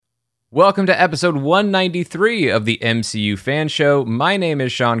Welcome to episode 193 of the MCU Fan Show. My name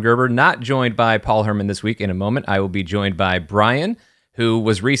is Sean Gerber, not joined by Paul Herman this week. In a moment, I will be joined by Brian, who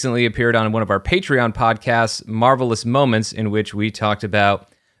was recently appeared on one of our Patreon podcasts, Marvelous Moments, in which we talked about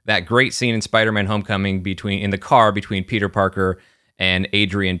that great scene in Spider-Man Homecoming in the car between Peter Parker and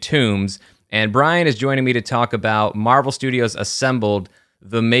Adrian Toomes. And Brian is joining me to talk about Marvel Studios Assembled,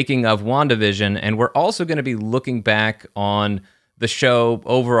 the Making of WandaVision, and we're also going to be looking back on the show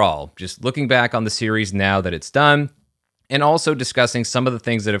overall, just looking back on the series now that it's done, and also discussing some of the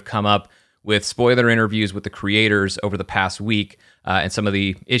things that have come up with spoiler interviews with the creators over the past week, and some of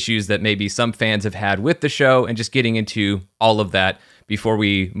the issues that maybe some fans have had with the show, and just getting into all of that before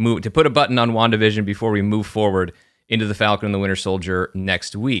we move to put a button on WandaVision before we move forward into the Falcon and the Winter Soldier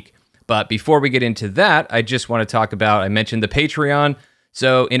next week. But before we get into that, I just want to talk about, I mentioned the Patreon.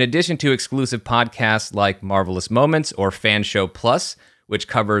 So in addition to exclusive podcasts like Marvelous Moments or Fan Show Plus, which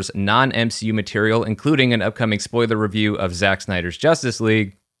covers non-MCU material, including an upcoming spoiler review of Zack Snyder's Justice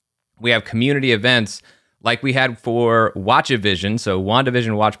League, we have community events like we had for WatchaVision, so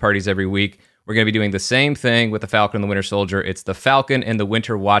WandaVision watch parties every week. We're going to be doing the same thing with the Falcon and the Winter Soldier. It's the Falcon and the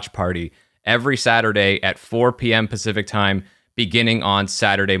Winter Watch Party every Saturday at 4 p.m. Pacific time, beginning on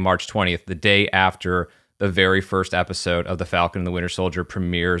Saturday, March 20th, the day after the very first episode of The Falcon and the Winter Soldier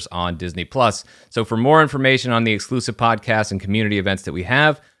premieres on Disney+. So for more information on the exclusive podcasts and community events that we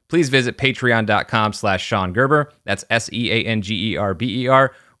have, please visit patreon.com/Sean Gerber. That's SeanGerber,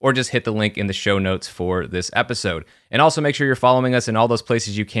 or just hit the link in the show notes for this episode. And also make sure you're following us in all those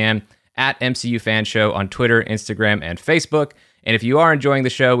places you can at MCU Fan Show on Twitter, Instagram, and Facebook. And if you are enjoying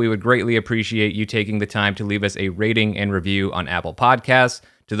the show, we would greatly appreciate you taking the time to leave us a rating and review on Apple Podcasts.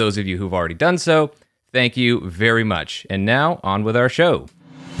 To those of you who've already done so, thank you very much. And now, on with our show.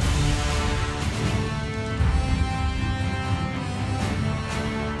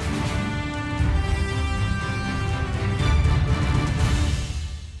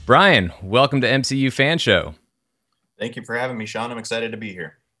 Brian, welcome to MCU Fan Show. Thank you for having me, Sean. I'm excited to be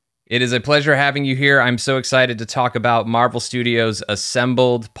here. It is a pleasure having you here. I'm so excited to talk about Marvel Studios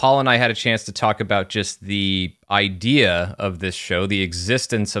Assembled. Paul and I had a chance to talk about just the idea of this show, the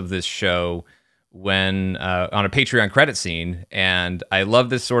existence of this show, when on a Patreon credit scene, and I love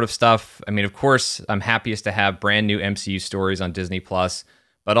this sort of stuff. I mean, of course, I'm happiest to have brand new MCU stories on Disney+,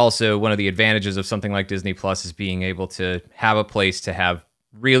 but also one of the advantages of something like Disney+ is being able to have a place to have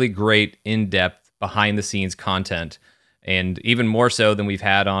really great, in-depth, behind-the-scenes content, and even more so than we've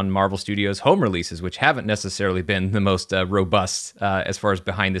had on Marvel Studios home releases, which haven't necessarily been the most robust as far as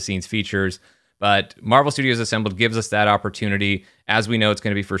behind-the-scenes features. But Marvel Studios Assembled gives us that opportunity. As we know, it's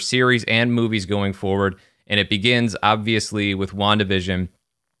going to be for series and movies going forward. And it begins, obviously, with WandaVision.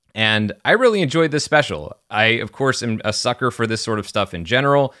 And I really enjoyed this special. I, of course, am a sucker for this sort of stuff in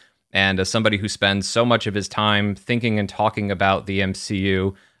general. And as somebody who spends so much of his time thinking and talking about the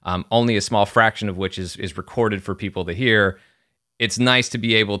MCU, only a small fraction of which is recorded for people to hear, it's nice to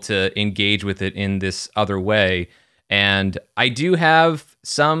be able to engage with it in this other way. And I do have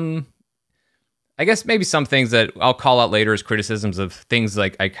I guess maybe some things that I'll call out later as criticisms of things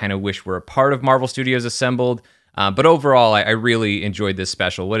like I kind of wish were a part of Marvel Studios Assembled. But overall, I really enjoyed this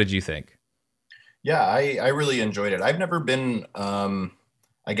special. What did you think? Yeah, I really enjoyed it. I've never been,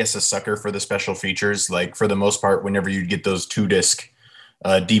 I guess, a sucker for the special features. Like, for the most part, whenever you get those 2-disc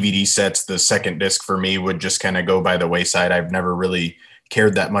DVD sets, the second disc for me would just kind of go by the wayside. I've never really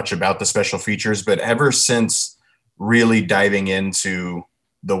cared that much about the special features. But ever since really diving into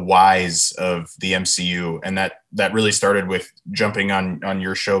the whys of the MCU, and that really started with jumping on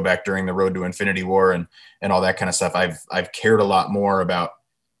your show back during the Road to Infinity War and all that kind of stuff. I've cared a lot more about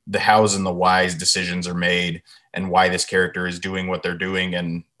the hows and the whys decisions are made and why this character is doing what they're doing,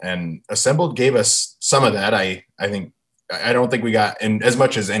 and Assembled gave us some of that. I don't think we got in as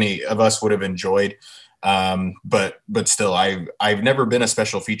much as any of us would have enjoyed, but still, I've never been a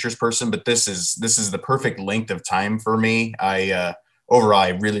special features person, but this is the perfect length of time for me. Overall, I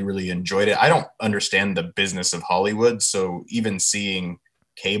really, really enjoyed it. I don't understand the business of Hollywood, so even seeing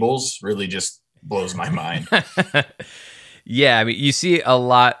cables really just blows my mind. Yeah, I mean, you see a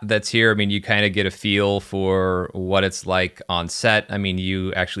lot that's here. I mean, you kind of get a feel for what it's like on set. I mean,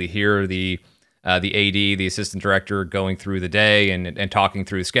 you actually hear the AD, the assistant director, going through the day and talking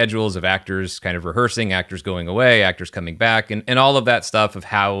through schedules of actors kind of rehearsing, actors going away, actors coming back, and all of that stuff of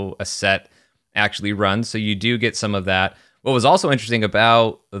how a set actually runs. So you do get some of that. What was also interesting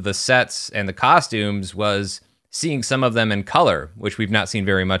about the sets and the costumes was seeing some of them in color, which we've not seen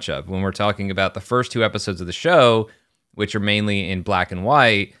very much of. When we're talking about the first 2 episodes of the show, which are mainly in black and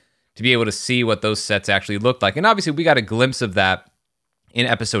white, to be able to see what those sets actually looked like. And obviously we got a glimpse of that in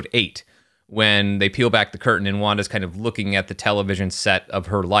episode 8 when they peel back the curtain and Wanda's kind of looking at the television set of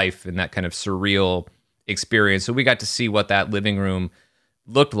her life in that kind of surreal experience. So we got to see what that living room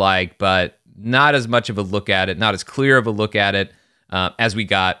looked like, but not as much of a look at it, not as clear of a look at it as we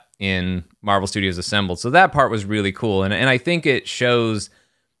got in Marvel Studios Assembled. So that part was really cool. And I think it shows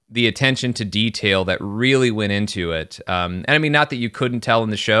the attention to detail that really went into it. And I mean, not that you couldn't tell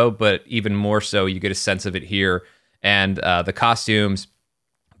in the show, but even more so, you get a sense of it here. And the costumes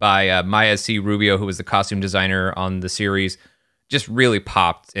by Maya C. Rubio, who was the costume designer on the series, just really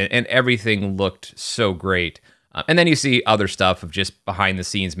popped, and everything looked so great. And then you see other stuff of just behind the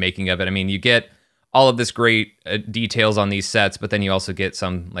scenes making of it. I mean, you get all of this great details on these sets, but then you also get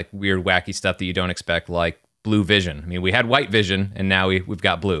some like weird, wacky stuff that you don't expect, like Blue Vision. I mean, we had White Vision, and now we've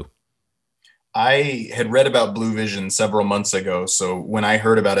got Blue. I had read about Blue Vision several months ago, so when I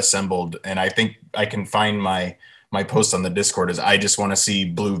heard about Assembled, and I think I can find my post on the Discord, is I just want to see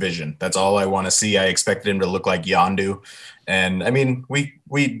Blue Vision. That's all I want to see. I expected him to look like Yondu, and I mean,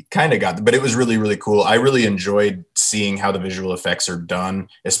 we kind of got, but it was really, really cool. I really enjoyed seeing how the visual effects are done,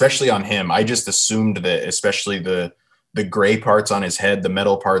 especially on him. I just assumed that, especially the gray parts on his head, the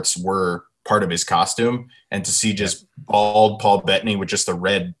metal parts were part of his costume, and to see just bald Paul Bettany with just the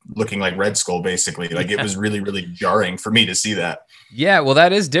red, looking like Red Skull, basically, like it was really, really jarring for me to see that. Yeah, well,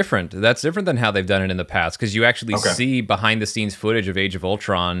 that is different. That's different than how they've done it in the past, because you actually see behind the scenes footage of Age of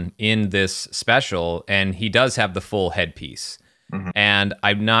Ultron in this special, and he does have the full headpiece. Mm-hmm. And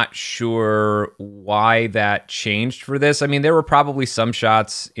I'm not sure why that changed for this. I mean, there were probably some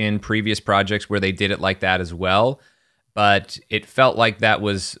shots in previous projects where they did it like that as well, but it felt like that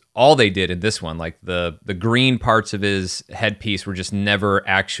was all they did in this one. Like the green parts of his headpiece were just never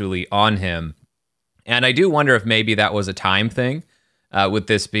actually on him. And I do wonder if maybe that was a time thing, with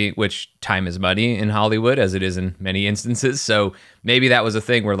this being, which time is money in Hollywood, as it is in many instances. So maybe that was a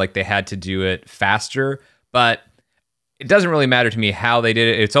thing where like they had to do it faster, but it doesn't really matter to me how they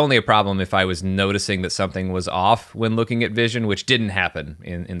did it. It's only a problem if I was noticing that something was off when looking at Vision, which didn't happen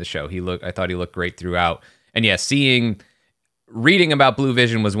in the show. I thought he looked great throughout. And yeah, reading about Blue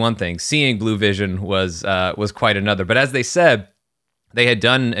Vision was one thing. Seeing Blue Vision was quite another. But as they said, they had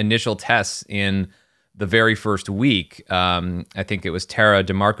done initial tests in the very first week. I think it was Tara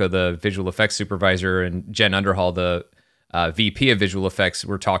DeMarco, the visual effects supervisor, and Jen Underhall, the VP of visual effects,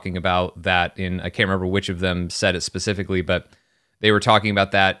 were talking about that I can't remember which of them said it specifically, but they were talking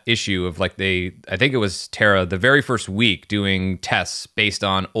about that issue of like I think it was Tara, the very first week doing tests based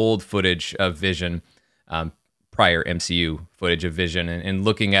on old footage of Vision, prior MCU footage of Vision, and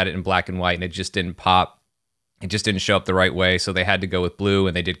looking at it in black and white, and it just didn't pop. It just didn't show up the right way. So they had to go with blue,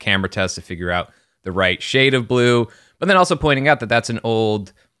 and they did camera tests to figure out the right shade of blue, but then also pointing out that that's an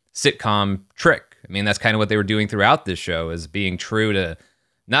old sitcom trick. I mean, that's kind of what they were doing throughout this show, is being true to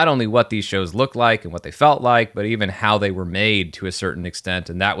not only what these shows look like and what they felt like, but even how they were made to a certain extent.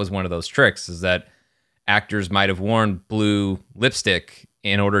 And that was one of those tricks, is that actors might have worn blue lipstick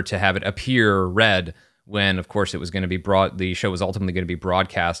in order to have it appear red, when of course it was going to be the show was ultimately going to be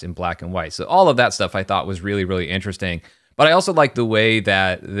broadcast in black and white. So all of that stuff I thought was really, really interesting. But I also like the way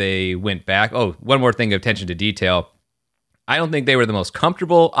that they went back. Oh, one more thing of attention to detail. I don't think they were the most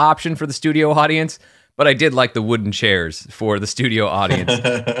comfortable option for the studio audience, but I did like the wooden chairs for the studio audience.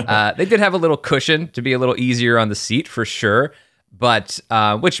 They did have a little cushion to be a little easier on the seat for sure, but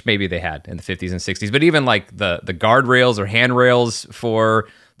which maybe they had in the 50s and 60s. But even like the guardrails or handrails for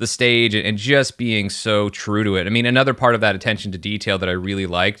the stage, and just being so true to it. I mean, another part of that attention to detail that I really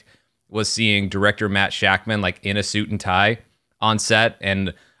liked was seeing director Matt Shackman like in a suit and tie on set,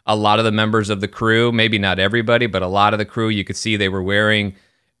 and a lot of the members of the crew, maybe not everybody, but a lot of the crew, you could see they were wearing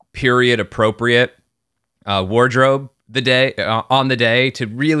period appropriate wardrobe on the day to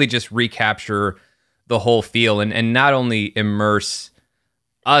really just recapture the whole feel, and not only immerse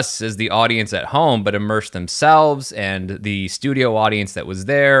us as the audience at home, but immerse themselves and the studio audience that was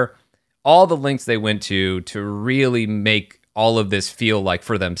there. All the links they went to really make all of this feel like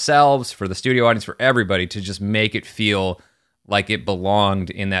for themselves, for the studio audience, for everybody, to just make it feel like it belonged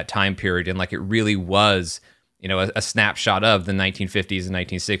in that time period, and like it really was, a snapshot of the 1950s and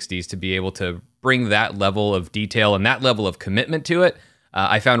 1960s, to be able to bring that level of detail and that level of commitment to it.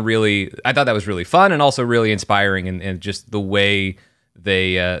 I thought that was really fun, and also really inspiring, and just the way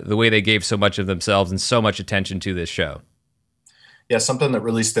they gave so much of themselves and so much attention to this show. Yeah, something that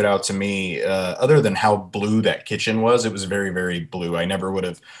really stood out to me, other than how blue that kitchen was, it was very, very blue. I never would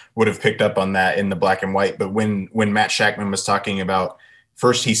have picked up on that in the black and white. But when Matt Shackman was talking about,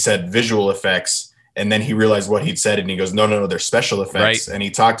 first he said visual effects, and then he realized what he'd said, and he goes, no, they're special effects. Right. And he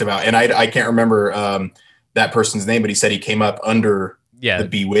talked about, and I can't remember that person's name, but he said he came up under Yeah. The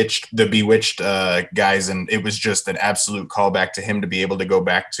Bewitched guys, and it was just an absolute callback to him to be able to go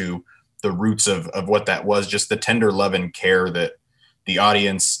back to the roots of what that was, just the tender love and care that the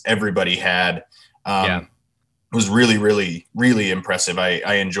audience, everybody had. Was really, really, really impressive.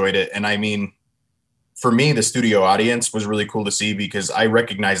 I enjoyed it. And I mean, for me, the studio audience was really cool to see, because I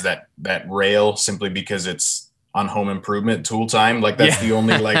recognize that rail simply because it's on Home Improvement Tool Time. Like that's the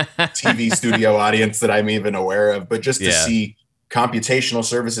only like TV studio audience that I'm even aware of. But just to see computational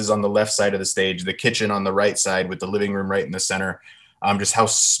services on the left side of the stage, the kitchen on the right side with the living room right in the center, just how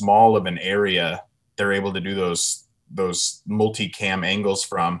small of an area they're able to do those multi-cam angles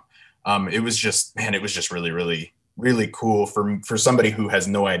from. It was just really, really, really cool for somebody who has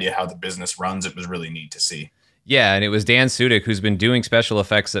no idea how the business runs. It was really neat to see. Yeah, and it was Dan Sudik, who's been doing special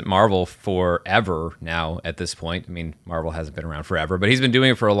effects at Marvel forever now at this point. I mean, Marvel hasn't been around forever, but he's been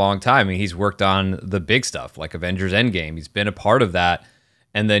doing it for a long time. I mean, he's worked on the big stuff like Avengers Endgame. He's been a part of that.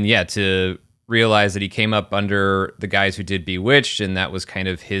 And then, to realize that he came up under the guys who did Bewitched, and that was kind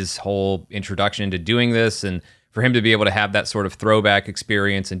of his whole introduction to doing this. And for him to be able to have that sort of throwback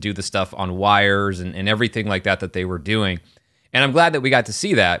experience and do the stuff on wires and everything like that they were doing. And I'm glad that we got to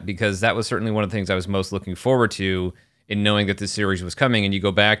see that, because that was certainly one of the things I was most looking forward to in knowing that this series was coming. And you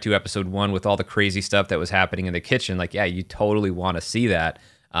go back to episode 1 with all the crazy stuff that was happening in the kitchen. Like, you totally want to see that.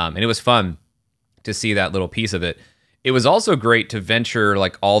 And it was fun to see that little piece of it. It was also great to venture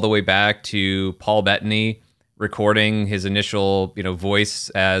like all the way back to Paul Bettany recording his initial,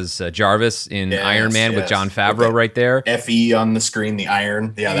 voice as Jarvis in Iron Man with Jon Favreau right there. FE on the screen, the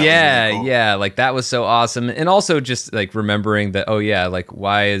iron. Yeah, that was really cool. Like that was so awesome. And also just like remembering that, like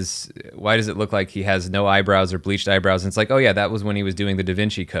why does it look like he has no eyebrows or bleached eyebrows? And it's like, that was when he was doing the Da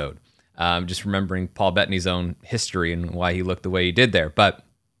Vinci Code. Just remembering Paul Bettany's own history and why he looked the way he did there. But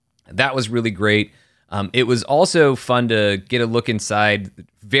that was really great. It was also fun to get a look inside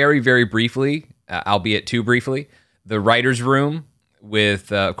very, very briefly, albeit too briefly, the writer's room with,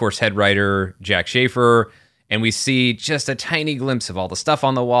 of course, head writer Jack Schaefer. And we see just a tiny glimpse of all the stuff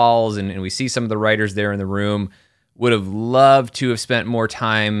on the walls. And we see some of the writers there in the room. Would have loved to have spent more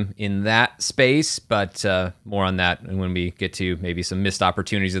time in that space, but more on that when we get to maybe some missed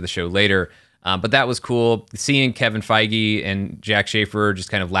opportunities of the show later. But that was cool. Seeing Kevin Feige and Jack Schaefer just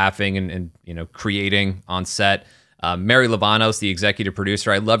kind of laughing and creating on set. Mary Livanos, the executive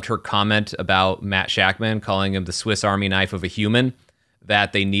producer, I loved her comment about Matt Shakman, calling him the Swiss Army knife of a human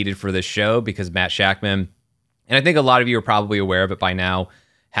that they needed for this show, because Matt Shakman, and I think a lot of you are probably aware of it by now,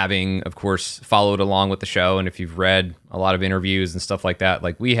 having, of course, followed along with the show. And if you've read a lot of interviews and stuff like that,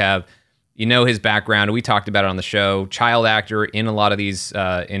 like we have, his background. We talked about it on the show. Child actor in a lot of these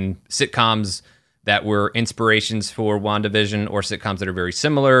in sitcoms that were inspirations for WandaVision, or sitcoms that are very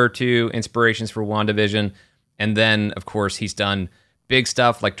similar to inspirations for WandaVision. And then, of course, he's done big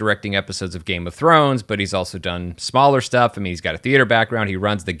stuff like directing episodes of Game of Thrones, but he's also done smaller stuff. I mean, he's got a theater background. He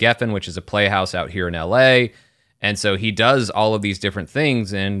runs the Geffen, which is a playhouse out here in LA. And so he does all of these different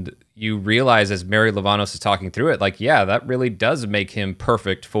things. And you realize as Mary Livanos is talking through it, like, that really does make him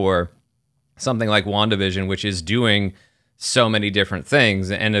perfect for something like WandaVision, which is doing so many different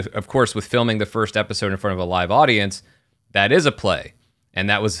things. And of course, with filming the first episode in front of a live audience, that is a play. And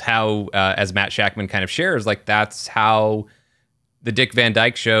that was how, as Matt Shakman kind of shares, like that's how the Dick Van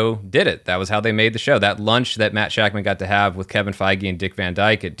Dyke Show did it. That was how they made the show. That lunch that Matt Shakman got to have with Kevin Feige and Dick Van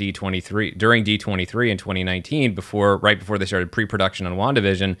Dyke at D23 during D23 in 2019, right before they started pre-production on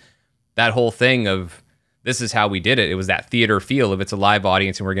WandaVision, that whole thing of this is how we did it. It was that theater feel of it's a live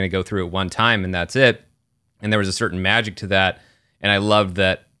audience and we're going to go through it one time and that's it. And there was a certain magic to that. And I loved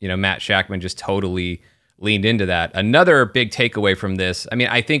that, Matt Shakman just totally leaned into that. Another big takeaway from this, I mean,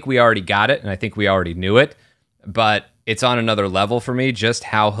 I think we already got it and I think we already knew it, but it's on another level for me, just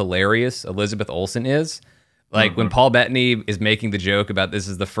how hilarious Elizabeth Olsen is. Like when Paul Bettany is making the joke about this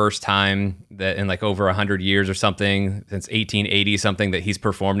is the first time that in like over 100 years or something, since 1880 something, that he's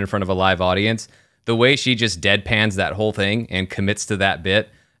performed in front of a live audience, the way she just deadpans that whole thing and commits to that bit,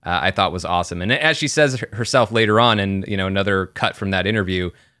 I thought was awesome. And as she says herself later on in, another cut from that interview,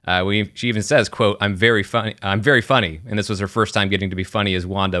 she even says, quote, I'm very funny. And this was her first time getting to be funny as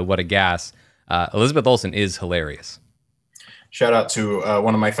Wanda. What a gas. Elizabeth Olsen is hilarious. Shout out to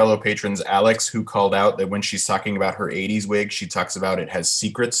one of my fellow patrons, Alex, who called out that when she's talking about her 80s wig, she talks about it has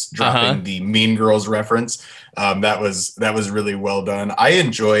secrets, dropping the Mean Girls reference. That was really well done. I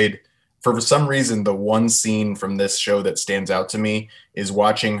enjoyed, for some reason, the one scene from this show that stands out to me is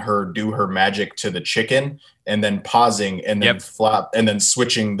watching her do her magic to the chicken and then pausing and then flop and then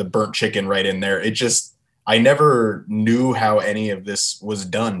switching the burnt chicken right in there. I never knew how any of this was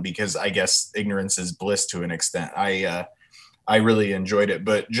done because I guess ignorance is bliss to an extent. I I really enjoyed it.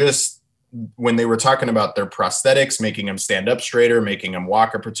 But just when they were talking about their prosthetics, making them stand up straighter, making them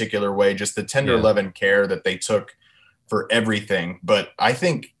walk a particular way, just the tender love and care that they took for everything. But I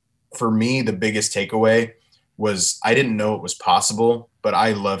think for me, the biggest takeaway was I didn't know it was possible, but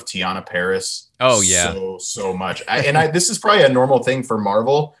I love Tiana Paris. Oh yeah. So much. This is probably a normal thing for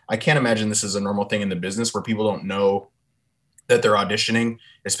Marvel. I can't imagine this is a normal thing in the business where people don't know that they're auditioning,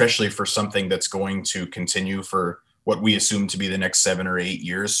 especially for something that's going to continue for what we assume to be the next 7 or 8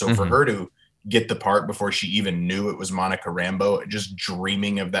 years. So for her to get the part before she even knew it was Monica Rambeau, just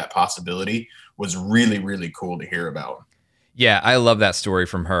dreaming of that possibility was really, really cool to hear about. Yeah, I love that story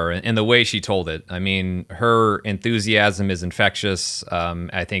from her and the way she told it. I mean, her enthusiasm is infectious.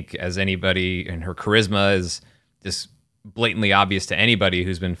 I think as anybody, and her charisma is just blatantly obvious to anybody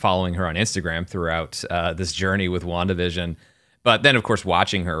who's been following her on Instagram throughout this journey with WandaVision. But then, of course,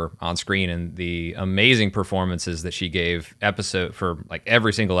 watching her on screen and the amazing performances that she gave for like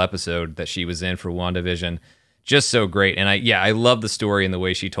every single episode that she was in for WandaVision, just so great. And I love the story and the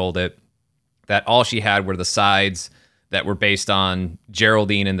way she told it, that all she had were the sides that were based on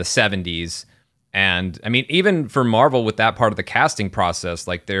Geraldine in the 70s. And I mean, even for Marvel with that part of the casting process,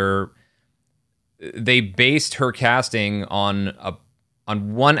 like they based her casting on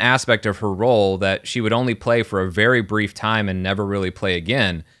one aspect of her role that she would only play for a very brief time and never really play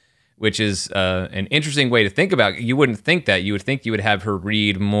again, which is an interesting way to think about it. You wouldn't think that. You would think you would have her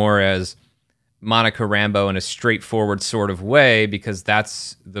read more as Monica Rambeau in a straightforward sort of way, because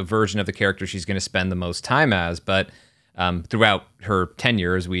that's the version of the character she's going to spend the most time as. But throughout her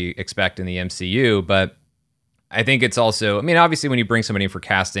tenure, as we expect in the MCU. But I think it's also, I mean, obviously when you bring somebody in for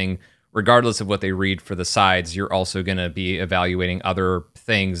casting, regardless of what they read for the sides, you're also going to be evaluating other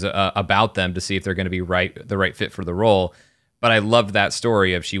things about them to see if they're going to be the right fit for the role. But I loved that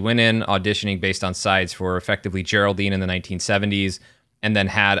story of she went in auditioning based on sides for effectively Geraldine in the 1970s, and then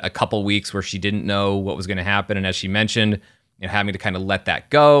had a couple weeks where she didn't know what was going to happen. And as she mentioned, having to kind of let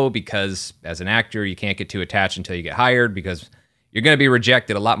that go, because as an actor, you can't get too attached until you get hired, because you're going to be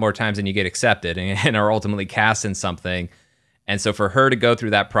rejected a lot more times than you get accepted and are ultimately cast in something. And so for her to go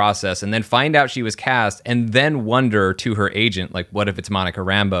through that process and then find out she was cast and then wonder to her agent, like, what if it's Monica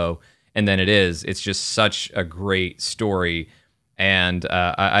Rambeau? And then it's just such a great story. And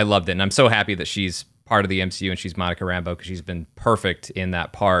I loved it. And I'm so happy that she's part of the MCU and she's Monica Rambeau, because she's been perfect in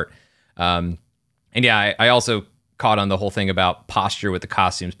that part. And yeah, I also caught on the whole thing about posture with the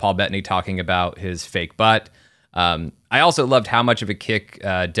costumes. Paul Bettany talking about his fake butt. I also loved how much of a kick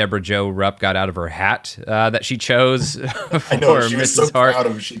Deborah Jo Rupp got out of her hat that she chose for I know, she was Mrs. so Hart. proud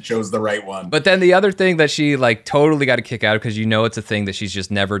of she chose the right one. But then the other thing that she like totally got a kick out of, because it's a thing that she's just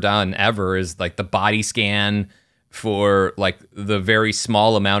never done ever, is like the body scan for like the very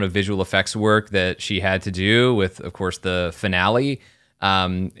small amount of visual effects work that she had to do with, of course, the finale,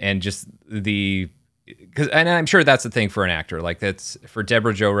 and just and I'm sure that's the thing for an actor. Like, that's for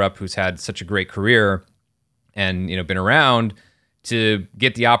Deborah Jo Rupp, who's had such a great career and been around, to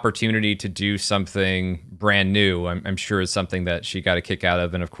get the opportunity to do something brand new. I'm sure is something that she got a kick out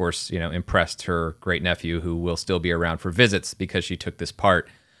of, and of course, impressed her great nephew, who will still be around for visits because she took this part.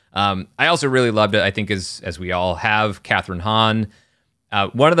 I also really loved it. I think as we all have, Catherine Hahn.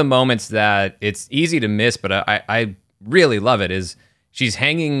 One of the moments that it's easy to miss, but I really love it, is she's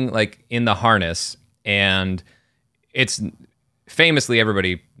hanging like in the harness. And it's famously,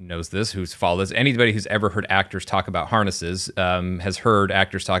 everybody knows this, who's followed this. Anybody who's ever heard actors talk about harnesses has heard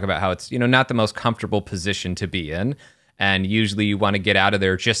actors talk about how it's, not the most comfortable position to be in. And usually you want to get out of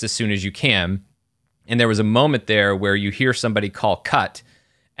there just as soon as you can. And there was a moment there where you hear somebody call cut,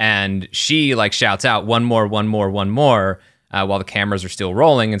 and she like shouts out, "One more, one more, one more," while the cameras are still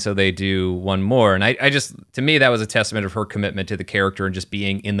rolling. And so they do one more. And I just, to me, that was a testament of her commitment to the character and just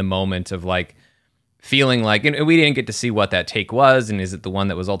being in the moment of like, feeling like, and we didn't get to see what that take was, and is it the one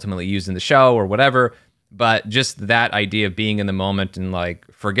that was ultimately used in the show or whatever, but just that idea of being in the moment and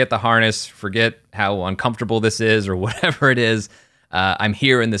like, forget the harness, forget how uncomfortable this is or whatever it is. I'm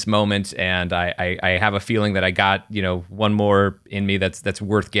here in this moment, and I have a feeling that I got, one more in me that's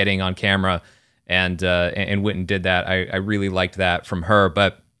worth getting on camera, and went and did that. I really liked that from her.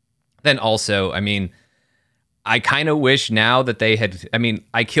 But then also, I mean, I kind of wish now that they had,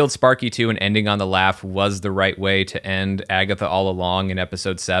 I Killed Sparky 2 and ending on the laugh was the right way to end Agatha All Along in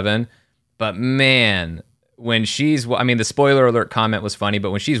episode 7. But man, when the spoiler alert comment was funny,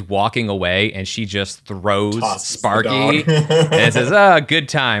 but when she's walking away and she just throws Sparky and says, good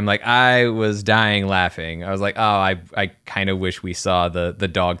time. Like, I was dying laughing. I was like, I kind of wish we saw the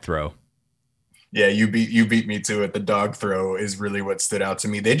dog throw. Yeah, you beat me to it. The dog throw is really what stood out to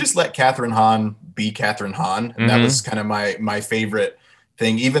me. They just let Catherine Hahn be Catherine Hahn, and that was kind of my favorite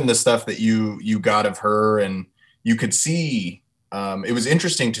thing. Even the stuff that you got of her, and you could see. It was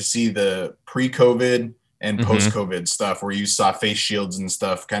interesting to see the pre-COVID and Mm-hmm. post-COVID stuff where you saw face shields and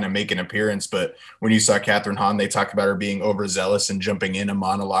stuff kind of make an appearance. But when you saw Catherine Hahn, they talked about her being overzealous and jumping in a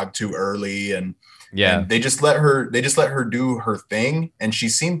monologue too early, Yeah. and they just let her do her thing, and she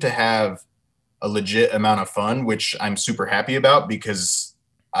seemed to have a legit amount of fun, which I'm super happy about because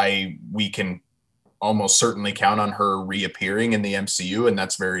we can almost certainly count on her reappearing in the MCU, and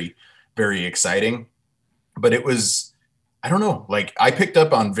that's very, very exciting. But it was, I don't know, like I picked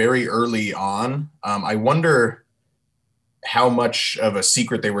up on very early on. I wonder how much of a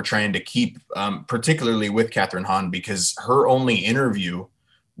secret they were trying to keep, particularly with Catherine Hahn, because her only interview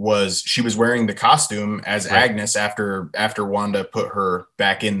was she was wearing the costume as Right. Agnes after Wanda put her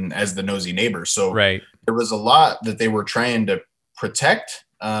back in as the nosy neighbor. So Right. there was a lot that they were trying to protect,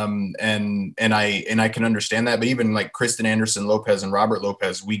 and I can understand that. But even like Kristen Anderson Lopez and Robert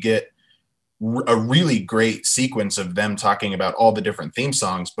Lopez, we get a really great sequence of them talking about all the different theme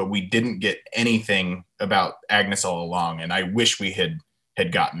songs, but we didn't get anything about Agnes all along. And I wish we had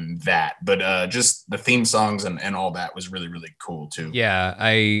gotten that, but just the theme songs and all that was really, really cool too. Yeah,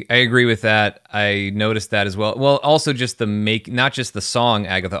 I agree with that. I noticed that as well. Well, also just not just the song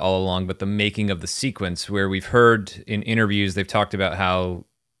Agatha All Along, but the making of the sequence where we've heard in interviews they've talked about how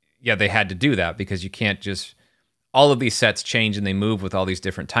yeah, they had to do that because you can't just all of these sets change and they move with all these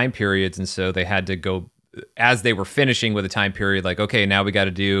different time periods, and so they had to go as they were finishing with a time period like okay, now we got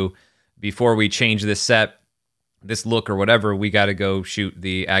to do before we change this set, this look or whatever, we got to go shoot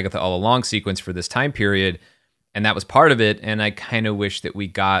the Agatha All Along sequence for this time period, and that was part of it. And I kind of wish that we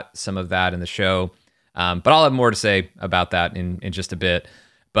got some of that in the show, but I'll have more to say about that in just a bit.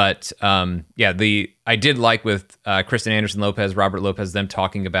 But yeah, I did like with Kristen Anderson Lopez, Robert Lopez, them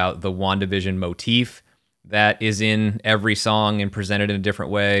talking about the WandaVision motif that is in every song and presented in a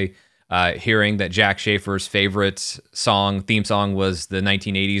different way. Hearing that Jack Schaefer's favorite theme song was the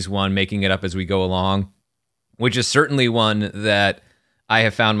 1980s one, Making It Up As We Go Along, which is certainly one that I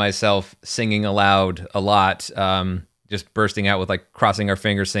have found myself singing aloud a lot, just bursting out with like crossing our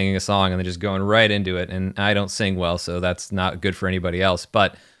fingers, singing a song, and then just going right into it. And I don't sing well, so that's not good for anybody else.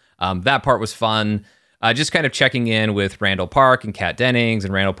 But that part was fun. Just kind of checking in with Randall Park and Kat Dennings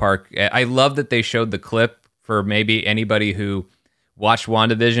and Randall Park. I love that they showed the clip for maybe anybody who watched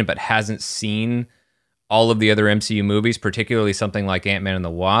WandaVision but hasn't seen all of the other MCU movies, particularly something like Ant-Man and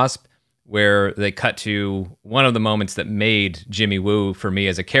the Wasp, where they cut to one of the moments that made Jimmy Woo for me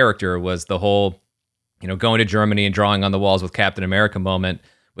as a character was the whole, going to Germany and drawing on the walls with Captain America moment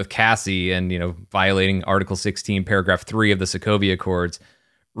with Cassie and, violating Article 16, paragraph 3 of the Sokovia Accords.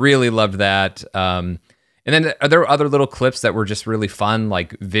 Really loved that. And then there were other little clips that were just really fun,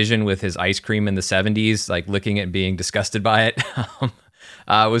 like Vision with his ice cream in the 70s, like licking it and being disgusted by it.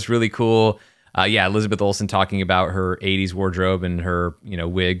 Was really cool. Yeah, Elizabeth Olsen talking about her 80s wardrobe and her,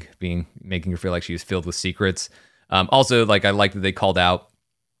 wig making her feel like she was filled with secrets. Also, like I like that they called out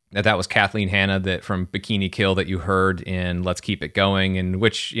that was Kathleen Hanna that from Bikini Kill that you heard in Let's Keep It Going, and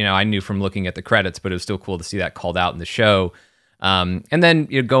which, I knew from looking at the credits, but it was still cool to see that called out in the show. And then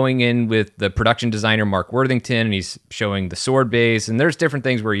going in with the production designer, Mark Worthington, and he's showing the sword base, and there's different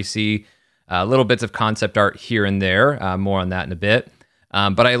things where you see little bits of concept art here and there, more on that in a bit.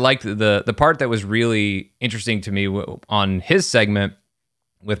 But I liked the part that was really interesting to me on his segment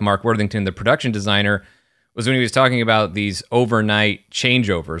with Mark Worthington, the production designer, was when he was talking about these overnight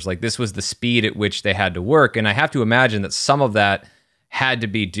changeovers. Like this was the speed at which they had to work. And I have to imagine that some of that had to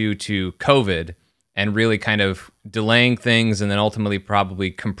be due to COVID and really kind of delaying things and then ultimately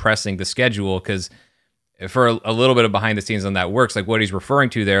probably compressing the schedule. Because for a little bit of behind the scenes on that works, like what he's referring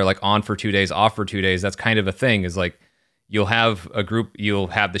to there, like on for 2 days, off for 2 days, that's kind of a thing is like, you'll have you'll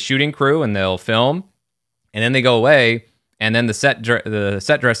have the shooting crew and they'll film and then they go away. And then the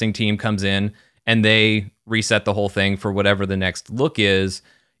set dressing team comes in and they reset the whole thing for whatever the next look is.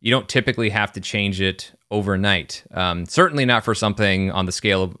 You don't typically have to change it overnight. Certainly not for something on the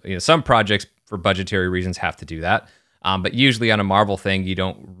scale of, some projects for budgetary reasons have to do that. But usually on a Marvel thing, you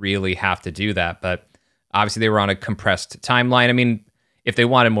don't really have to do that. But obviously they were on a compressed timeline. I mean, if they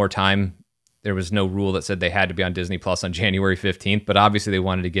wanted more time, there was no rule that said they had to be on Disney Plus on January 15th, but obviously they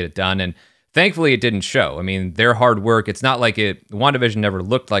wanted to get it done. And thankfully it didn't show. I mean, their hard work, it's not like WandaVision never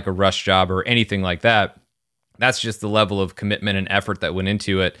looked like a rush job or anything like that. That's just the level of commitment and effort that went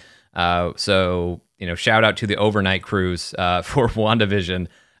into it. So, shout out to the overnight crews for WandaVision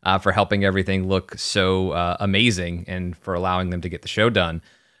for helping everything look so amazing and for allowing them to get the show done.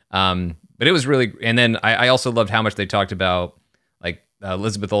 But it was really, and then I also loved how much they talked about, like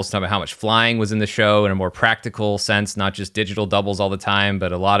Elizabeth Olsen talking about how much flying was in the show in a more practical sense, not just digital doubles all the time,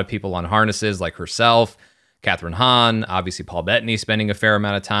 but a lot of people on harnesses like herself, Catherine Hahn, obviously Paul Bettany spending a fair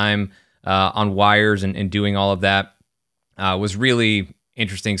amount of time on wires and doing all of that. Was really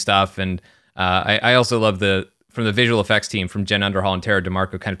interesting stuff. And I also love from the visual effects team, from Jen Underhall and Tara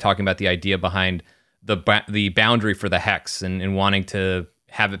DeMarco, kind of talking about the idea behind the boundary for the hex and wanting to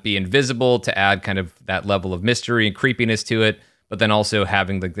have it be invisible to add kind of that level of mystery and creepiness to it, but then also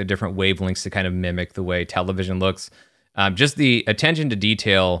having the different wavelengths to kind of mimic the way television looks. Just the attention to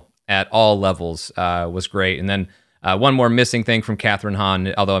detail at all levels was great. And then one more missing thing from Catherine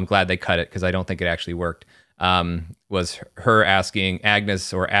Hahn, although I'm glad they cut it because I don't think it actually worked, was her asking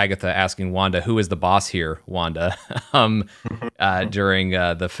Agnes or Agatha asking Wanda, "Who is the boss here, Wanda?" During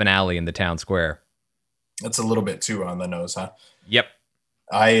the finale in the town square. That's a little bit too on the nose, huh? Yep.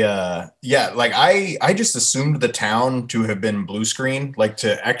 I just assumed the town to have been blue screen, like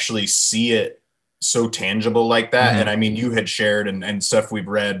to actually see it so tangible like that. And I mean, you had shared and stuff we've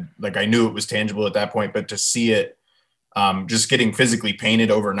read, like I knew it was tangible at that point, but to see it just getting physically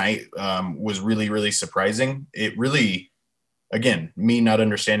painted overnight was really, really surprising. It really, again, me not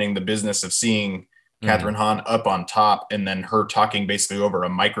understanding the business of seeing Catherine Hahn up on top and then her talking basically over a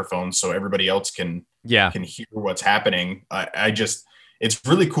microphone so everybody else can hear what's happening. It's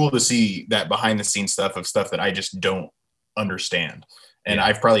really cool to see that behind the scenes stuff that I just don't understand. And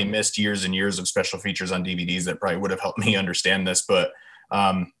I've probably missed years and years of special features on DVDs that probably would have helped me understand this. But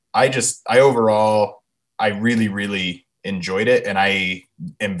I overall really, really enjoyed it. And I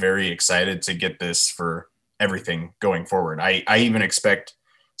am very excited to get this for everything going forward. I even expect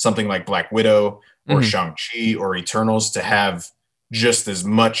something like Black Widow or Shang-Chi or Eternals to have just as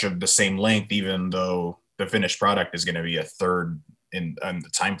much of the same length, even though the finished product is going to be a third in the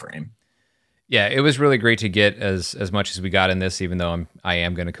time frame. Yeah, it was really great to get as much as we got in this, even though I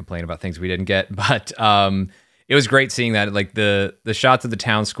am going to complain about things we didn't get. But it was great seeing that, like the shots of the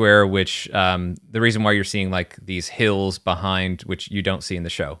town square, which the reason why you're seeing like these hills behind, which you don't see in the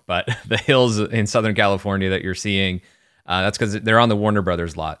show, but the hills in Southern California that you're seeing, that's because they're on the Warner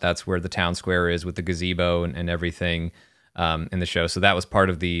Brothers lot. That's where the town square is with the gazebo and everything in the show. So that was part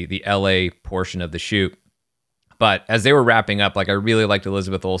of the LA portion of the shoot. But as they were wrapping up, like I really liked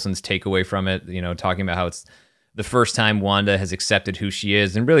Elizabeth Olsen's takeaway from it, talking about how it's the first time Wanda has accepted who she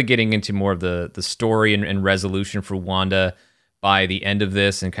is and really getting into more of the story and resolution for Wanda by the end of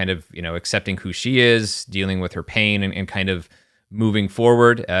this and kind of, accepting who she is, dealing with her pain and kind of moving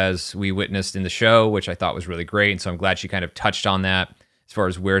forward as we witnessed in the show, which I thought was really great. And so I'm glad she kind of touched on that as far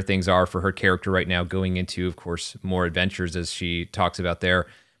as where things are for her character right now, going into, of course, more adventures as she talks about there.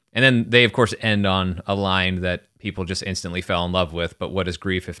 And then they, of course, end on a line that people just instantly fell in love with. But what is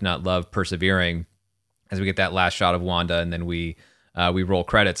grief if not love persevering? As we get that last shot of Wanda, and then we roll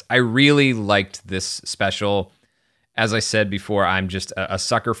credits. I really liked this special. As I said before, I'm just a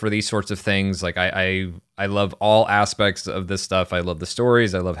sucker for these sorts of things. Like I love all aspects of this stuff. I love the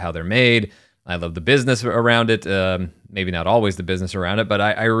stories. I love how they're made. I love the business around it. Maybe not always the business around it, but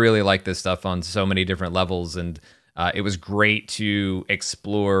I really like this stuff on so many different levels. And it was great to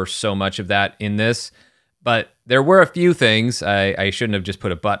explore so much of that in this. But there were a few things, I shouldn't have just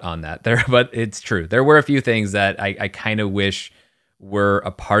put a but on that there, but it's true. There were a few things that I kind of wish were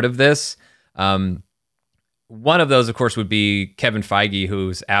a part of this. One of those, of course, would be Kevin Feige,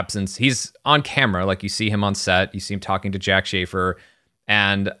 whose absence, he's on camera, like you see him on set, you see him talking to Jack Schaefer,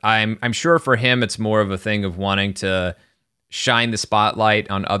 and I'm sure for him it's more of a thing of wanting to shine the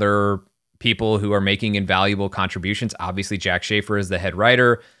spotlight on other people who are making invaluable contributions. Obviously, Jack Schaefer is the head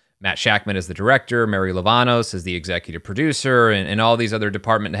writer, Matt Shackman is the director, Mary Lavanos is the executive producer, and all these other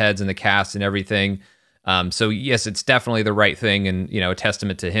department heads and the cast and everything. So yes, it's definitely the right thing and, a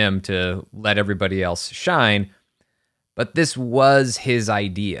testament to him to let everybody else shine. But this was his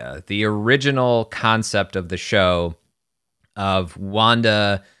idea. The original concept of the show of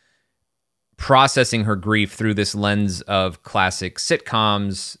Wanda processing her grief through this lens of classic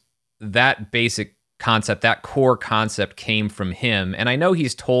sitcoms, that basic concept, that core concept came from him. And I know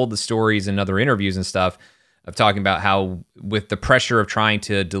he's told the stories in other interviews and stuff of talking about how with the pressure of trying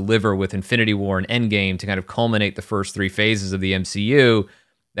to deliver with Infinity War and Endgame to kind of culminate the first three phases of the MCU,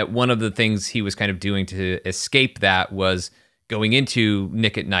 that one of the things he was kind of doing to escape that was going into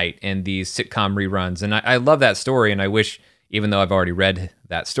Nick at Night and these sitcom reruns. And I love that story. And I wish, even though I've already read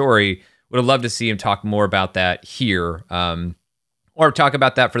that story, would have loved to see him talk more about that here. Or talk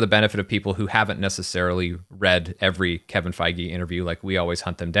about that for the benefit of people who haven't necessarily read every Kevin Feige interview, like we always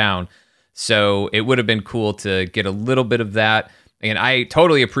hunt them down. So it would have been cool to get a little bit of that. And I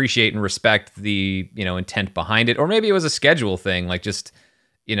totally appreciate and respect the, intent behind it. Or maybe it was a schedule thing, like just,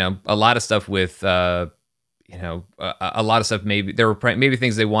 a lot of stuff with, a lot of stuff, maybe there were maybe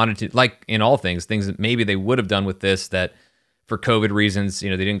things they wanted to, like in all things that maybe they would have done with this that for COVID reasons, they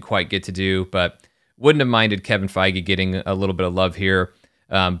didn't quite get to do, but wouldn't have minded Kevin Feige getting a little bit of love here.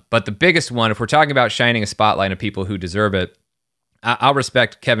 But the biggest one, if we're talking about shining a spotlight on people who deserve it, I'll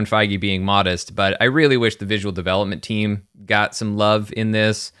respect Kevin Feige being modest, but I really wish the visual development team got some love in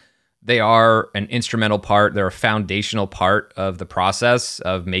this. They are an instrumental part. They're a foundational part of the process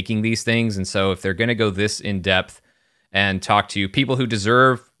of making these things. And so if they're going to go this in depth and talk to people who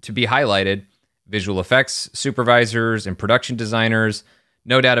deserve to be highlighted, visual effects supervisors and production designers,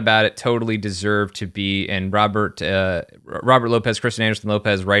 no doubt about it, totally deserve to be. And Robert Lopez, Kristen Anderson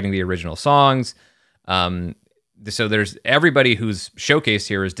Lopez writing the original songs. So there's everybody who's showcased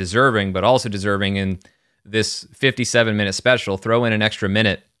here is deserving, but also deserving in this 57-minute special. Throw in an extra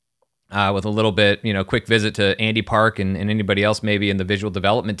minute with a little bit, quick visit to Andy Park and anybody else maybe in the visual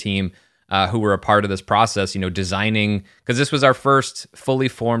development team who were a part of this process, designing, because this was our first fully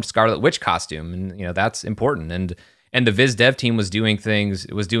formed Scarlet Witch costume. And, that's important. And the Viz Dev team was doing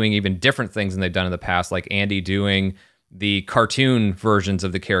even different things than they've done in the past, like Andy doing the cartoon versions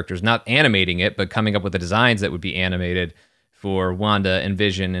of the characters, not animating it, but coming up with the designs that would be animated for Wanda and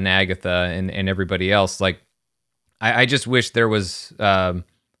Vision and Agatha and everybody else. Like, I just wish there was,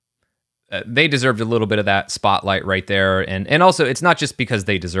 they deserved a little bit of that spotlight right there. And also, it's not just because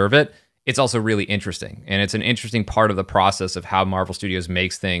they deserve it, it's also really interesting. And it's an interesting part of the process of how Marvel Studios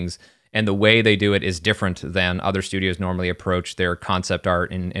makes things. And the way they do it is different than other studios normally approach their concept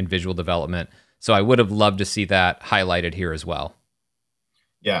art and visual development. So I would have loved to see that highlighted here as well.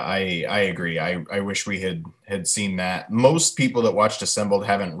 Yeah, I agree. I wish we had seen that. Most people that watched Assembled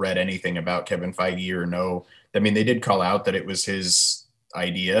haven't read anything about Kevin Feige or know. I mean, they did call out that it was his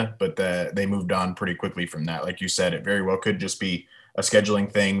idea, but they moved on pretty quickly from that. Like you said, it very well could just be a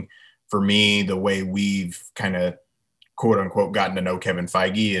scheduling thing. For me, the way we've kind of quote unquote gotten to know Kevin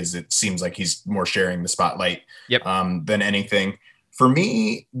Feige is it seems like he's more sharing the spotlight than anything. For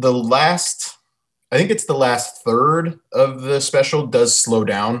me, I think it's the last third of the special does slow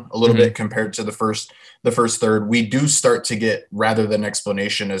down a little bit compared to the first third. We do start to get, rather than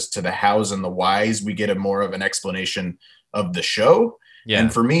explanation as to the hows and the whys, we get a more of an explanation of the show. Yeah.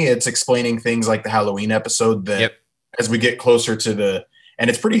 And for me, it's explaining things like the Halloween episode that as we get closer to and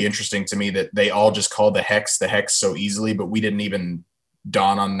it's pretty interesting to me that they all just call the hex so easily, but we didn't even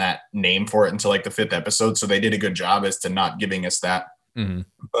dawn on that name for it until like the 5th episode. So they did a good job as to not giving us that.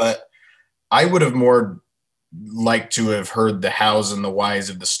 But I would have more liked to have heard the hows and the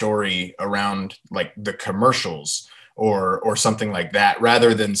whys of the story around like the commercials or something like that,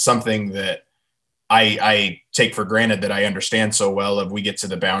 rather than something that I take for granted that I understand so well. If we get to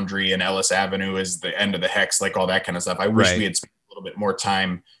the boundary and Ellis Avenue is the end of the hex, like all that kind of stuff. I wish we had spent a little bit more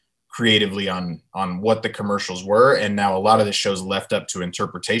time creatively on what the commercials were. And now a lot of this show's left up to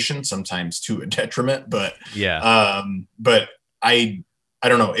interpretation, sometimes to a detriment, but I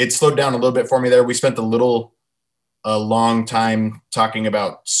don't know. It slowed down a little bit for me there. We spent a long time talking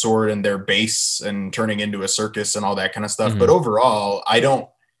about Sword and their base and turning into a circus and all that kind of stuff. But overall, I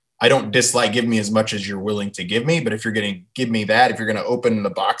don't dislike give me as much as you're willing to give me. But if you're going to give me that, if you're going to open the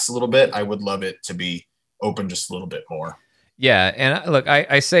box a little bit, I would love it to be open just a little bit more. Yeah. And look,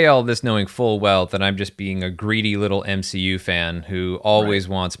 I say all this knowing full well that I'm just being a greedy little MCU fan who always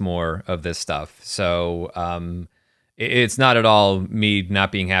wants more of this stuff. So, it's not at all me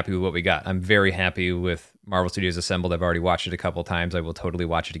not being happy with what we got. I'm very happy with Marvel Studios Assembled. I've already watched it a couple times. I will totally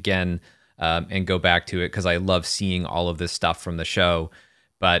watch it again and go back to it because I love seeing all of this stuff from the show.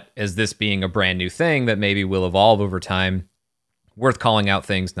 But as this being a brand new thing that maybe will evolve over time, worth calling out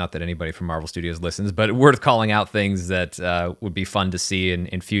things, not that anybody from Marvel Studios listens, but worth calling out things that would be fun to see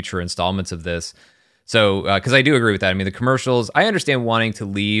in future installments of this. So, because I do agree with that. I mean, the commercials, I understand wanting to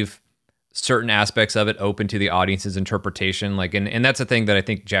leave certain aspects of it open to the audience's interpretation. Like, and that's a thing that I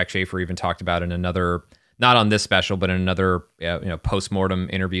think Jack Schaefer even talked about in another, not on this special, but in another, post-mortem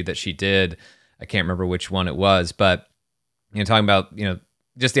interview that she did. I can't remember which one it was, but, talking about,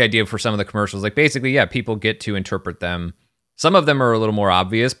 just the idea for some of the commercials, like basically, people get to interpret them. Some of them are a little more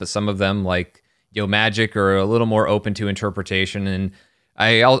obvious, but some of them like Magic are a little more open to interpretation. And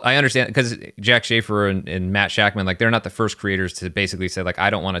I understand because Jack Schaefer and Matt Shackman, like they're not the first creators to basically say like,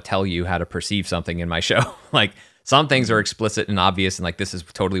 I don't want to tell you how to perceive something in my show. Like some things are explicit and obvious and like, this is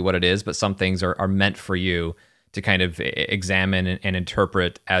totally what it is, but some things are meant for you to kind of examine and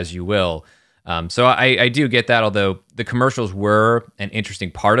interpret as you will. So I do get that, although the commercials were an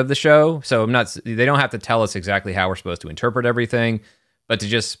interesting part of the show. So they don't have to tell us exactly how we're supposed to interpret everything, but to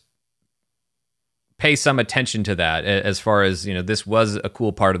just pay some attention to that as far as, this was a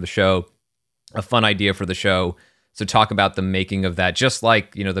cool part of the show, a fun idea for the show. So talk about the making of that, just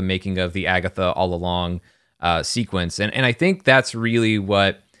like, the making of the Agatha All Along sequence. And I think that's really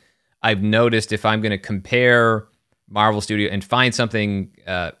what I've noticed if I'm going to compare Marvel Studio and find something,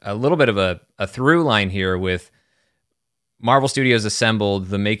 a little bit of a through line here with Marvel Studios assembled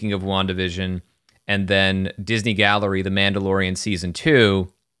the Making of WandaVision and then Disney Gallery, The Mandalorian Season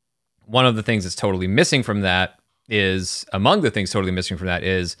 2. One of the things that's totally missing from that is,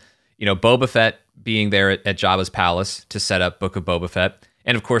 Boba Fett being there at Jabba's palace to set up Book of Boba Fett.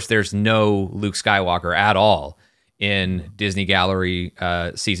 And of course, there's no Luke Skywalker at all in Disney Gallery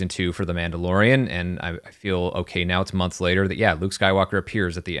Season 2 for The Mandalorian. And I feel okay now, it's months later, that, Luke Skywalker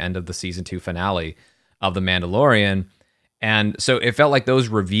appears at the end of the Season 2 finale of The Mandalorian. And so it felt like those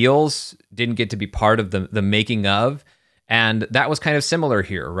reveals didn't get to be part of the making of. And that was kind of similar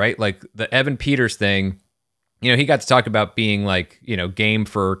here, right? Like the Evan Peters thing, he got to talk about being like, game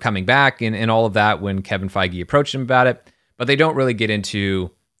for coming back and all of that when Kevin Feige approached him about it. But they don't really get into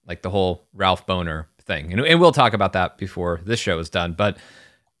like the whole Ralph Boner thing. And we'll talk about that before this show is done. But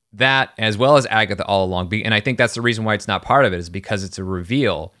that, as well as Agatha All Along, and I think that's the reason why it's not part of it, is because it's a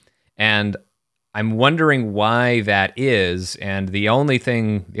reveal. And I'm wondering why that is. And the only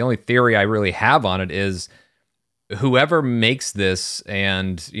theory I really have on it is whoever makes this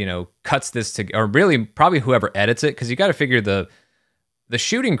and, cuts this to, or really probably whoever edits it, because you got to figure the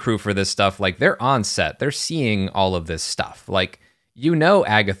shooting crew for this stuff, like they're on set, they're seeing all of this stuff. Like,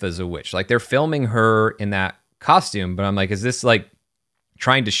 Agatha's a witch. Like, they're filming her in that costume, but I'm like, is this like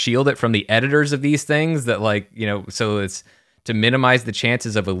trying to shield it from the editors of these things that so it's to minimize the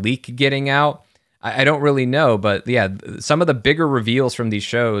chances of a leak getting out? I don't really know, but some of the bigger reveals from these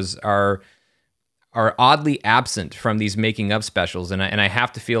shows are oddly absent from these making of specials. And I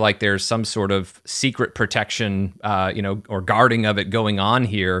have to feel like there's some sort of secret protection, or guarding of it going on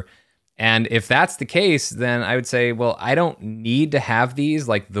here. And if that's the case, then I would say, well, I don't need to have these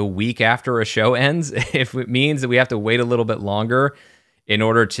like the week after a show ends. If it means that we have to wait a little bit longer in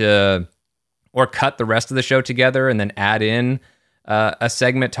order to, or cut the rest of the show together and then add in a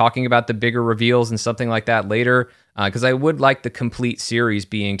segment talking about the bigger reveals and something like that later. Because I would like the complete series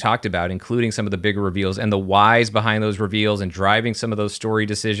being talked about, including some of the bigger reveals and the whys behind those reveals and driving some of those story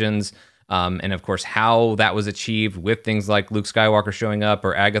decisions. And of course, how that was achieved with things like Luke Skywalker showing up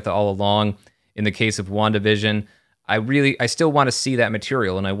or Agatha All Along. In the case of WandaVision, I still want to see that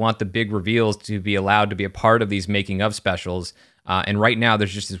material, and I want the big reveals to be allowed to be a part of these making of specials. And right now,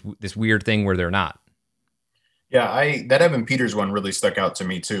 there's just this weird thing where they're not. Yeah, that Evan Peters one really stuck out to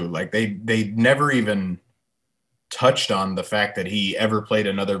me too. Like they never even touched on the fact that he ever played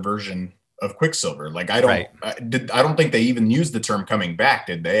another version of Quicksilver. Like I don't think they even used the term coming back,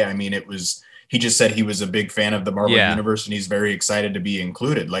 did they? I mean, he just said he was a big fan of the Marvel universe and he's very excited to be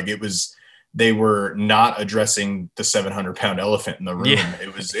included. Like they were not addressing the 700-pound elephant in the room. Yeah.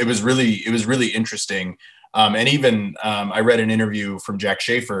 It was really interesting. And even I read an interview from Jack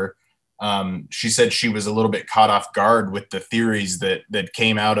Schaefer. She said she was a little bit caught off guard with the theories that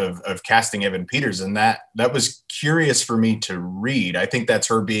came out of casting Evan Peters. And that was curious for me to read. I think that's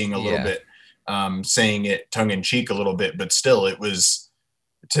her being a little bit saying it tongue in cheek a little bit, but still it was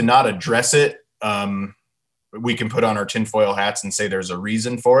to not address it. We can put on our tinfoil hats and say there's a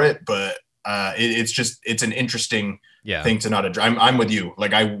reason for it, but it's an interesting thing to not address. I'm with you.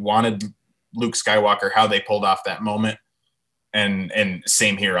 Like I wanted Luke Skywalker, how they pulled off that moment. And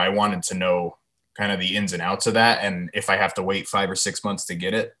same here. I wanted to know kind of the ins and outs of that. And if I have to wait 5 or 6 months to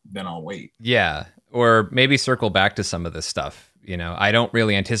get it, then I'll wait. Yeah. Or maybe circle back to some of this stuff. I don't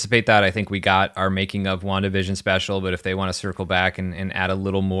really anticipate that. I think we got our Making of WandaVision special, but if they want to circle back and add a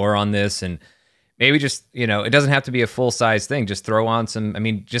little more on this and maybe just, it doesn't have to be a full size thing. Just throw on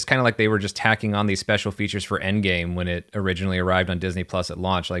just kind of like they were just tacking on these special features for Endgame when it originally arrived on Disney Plus at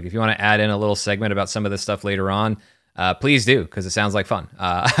launch. Like if you want to add in a little segment about some of this stuff later on, please do, because it sounds like fun.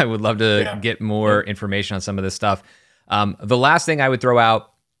 I would love to get more information on some of this stuff. The last thing I would throw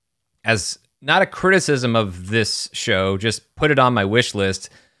out as not a criticism of this show, just put it on my wish list.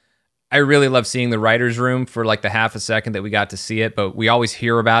 I really love seeing the writer's room for like the half a second that we got to see it, but we always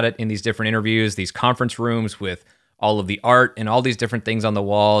hear about it in these different interviews, these conference rooms with all of the art and all these different things on the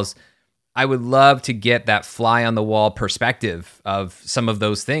walls. I would love to get that fly on the wall perspective of some of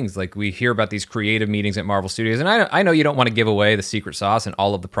those things. Like we hear about these creative meetings at Marvel Studios, and I know you don't want to give away the secret sauce and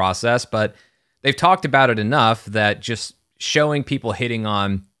all of the process, but they've talked about it enough that just showing people hitting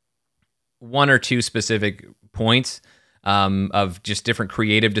on one or two specific points of just different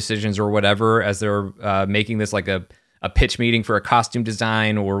creative decisions or whatever as they're making this like a pitch meeting for a costume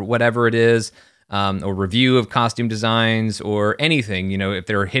design or whatever it is, or review of costume designs or anything, if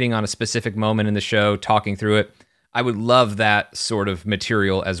they're hitting on a specific moment in the show, talking through it. I would love that sort of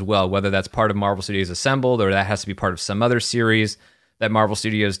material as well, whether that's part of Marvel Studios Assembled or that has to be part of some other series that Marvel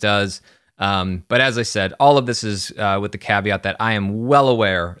Studios does. But as I said, all of this is with the caveat that I am well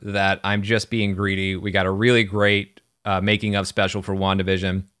aware that I'm just being greedy. We got a really great making of special for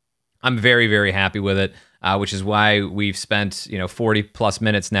WandaVision. I'm very, very happy with it, which is why we've spent 40 plus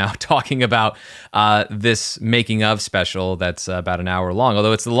minutes now talking about this making of special that's about an hour long,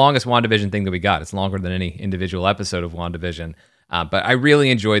 although it's the longest WandaVision thing that we got. It's longer than any individual episode of WandaVision. But I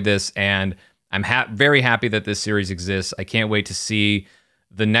really enjoyed this, and I'm very happy that this series exists. I can't wait to see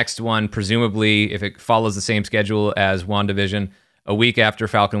the next one, presumably, if it follows the same schedule as WandaVision, a week after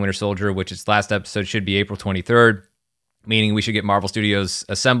Falcon and Winter Soldier, which its last episode should be April 23rd, meaning we should get Marvel Studios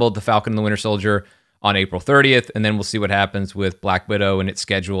Assembled, The Falcon and the Winter Soldier, on April 30th, and then we'll see what happens with Black Widow and its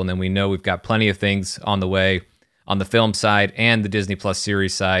schedule, and then we know we've got plenty of things on the way on the film side and the Disney Plus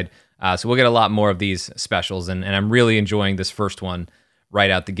series side, so we'll get a lot more of these specials, and I'm really enjoying this first one right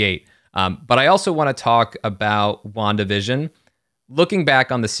out the gate. But I also want to talk about WandaVision, looking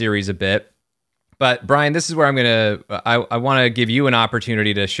back on the series a bit. But Brian, this is where I want to give you an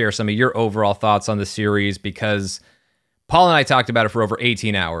opportunity to share some of your overall thoughts on the series, because Paul and I talked about it for over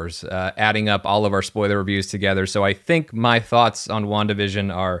 18 hours, adding up all of our spoiler reviews together. So I think my thoughts on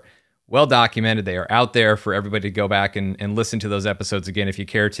WandaVision are well documented. They are out there for everybody to go back and listen to those episodes again if you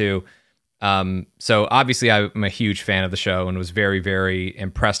care to. So obviously I'm a huge fan of the show and was very, very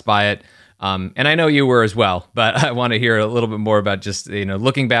impressed by it. And I know you were as well, but I want to hear a little bit more about just,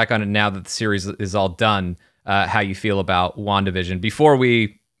 looking back on it now that the series is all done, how you feel about WandaVision before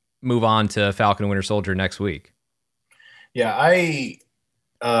we move on to Falcon and Winter Soldier next week. Yeah,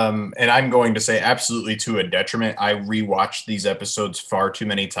 and I'm going to say absolutely to a detriment. I rewatched these episodes far too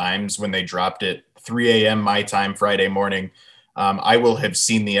many times when they dropped at 3 a.m. my time Friday morning. I will have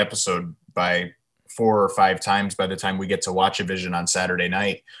seen the episode by 4 or 5 times by the time we get to WatchaVision on Saturday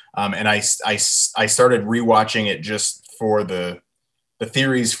night. And I started rewatching it just for the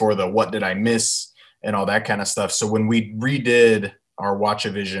theories, for the what did I miss and all that kind of stuff. So when we redid our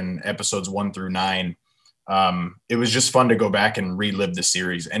WatchaVision episodes 1 through 9, it was just fun to go back and relive the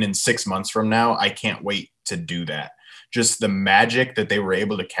series. And in 6 months from now, I can't wait to do that. Just the magic that they were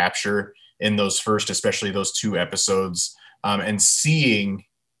able to capture in those first, especially those 2 episodes, and seeing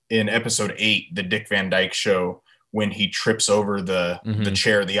in episode 8, the Dick Van Dyke Show, when he trips over the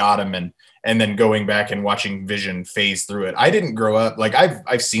chair, the ottoman, and then going back and watching Vision phase through it. I didn't grow up, like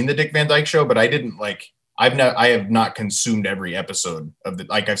I've seen the Dick Van Dyke Show, but I didn't I have not consumed every episode of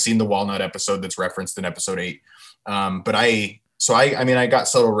I've seen the Walnut episode that's referenced in episode 8. But I got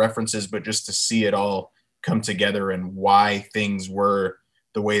subtle references, but just to see it all come together and why things were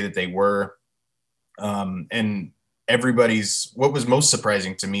the way that they were. And what was most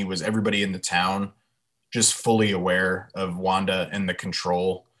surprising to me was everybody in the town just fully aware of Wanda and the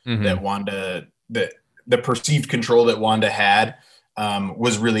control that Wanda, the perceived control that Wanda had.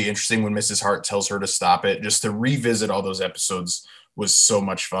 Was really interesting when Mrs. Hart tells her to stop it. Just to revisit all those episodes was so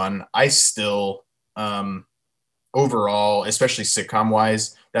much fun. I still, overall, especially sitcom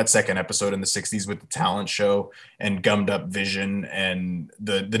wise, that second episode in the 60s with the talent show and gummed up Vision and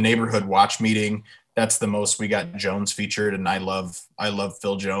the neighborhood watch meeting, that's the most we got Jones featured. And I love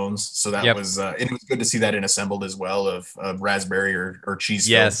Phil Jones. So that was, and it was good to see that in Assembled as well of raspberry or cheese.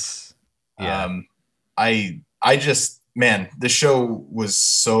 Yes. Yeah. I just, man, the show was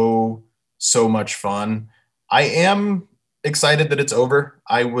so much fun. I am excited that it's over.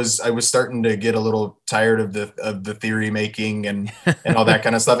 I was starting to get a little tired of the theory making and all that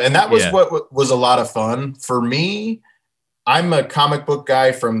kind of stuff. And that was what was a lot of fun for me. I'm a comic book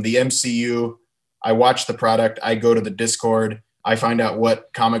guy from the MCU. I watch the product. I go to the Discord. I find out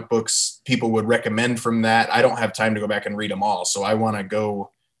what comic books people would recommend from that. I don't have time to go back and read them all. So I want to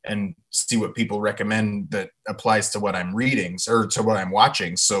go and see what people recommend that applies to what I'm reading or to what I'm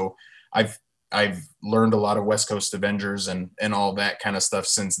watching. So I've learned a lot of West Coast Avengers and all that kind of stuff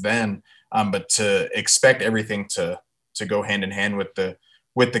since then. But to expect everything to go hand in hand with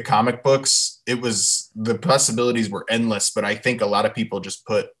the comic books, the possibilities were endless, but I think a lot of people just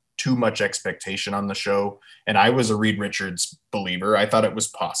put too much expectation on the show. And I was a Reed Richards believer. I thought it was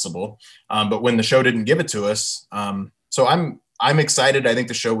possible. But when the show didn't give it to us, so I'm excited. I think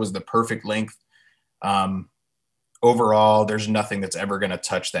the show was the perfect length. Overall, there's nothing that's ever going to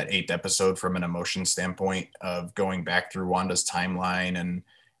touch that 8th episode from an emotion standpoint of going back through Wanda's timeline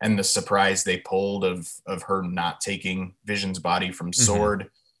and the surprise they pulled of her not taking Vision's body from Sword.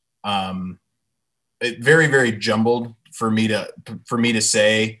 Very, very jumbled for me to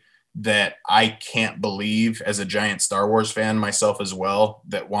say that I can't believe, as a giant Star Wars fan myself as well,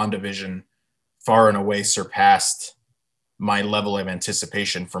 that WandaVision far and away surpassed my level of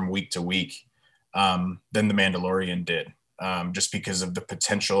anticipation from week to week than The Mandalorian did, just because of the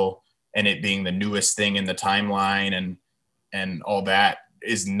potential and it being the newest thing in the timeline and all that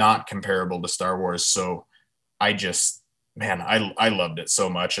is not comparable to Star Wars. So I loved it so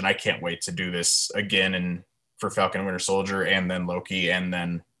much, and I can't wait to do this again and for Falcon and Winter Soldier, and then Loki, and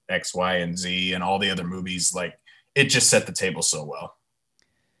then X, Y, and Z, and all the other movies. Like, it just set the table so well.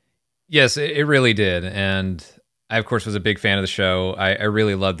 Yes, it really did. And I, of course, was a big fan of the show. I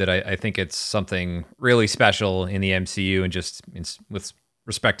really loved it. I think it's something really special in the MCU, and just with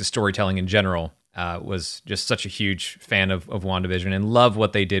respect to storytelling in general. Was just such a huge fan of WandaVision and love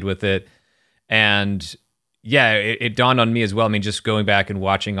what they did with it. And yeah, it dawned on me as well. I mean, just going back and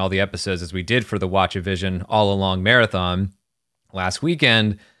watching all the episodes as we did for the WatchaVision All Along Marathon last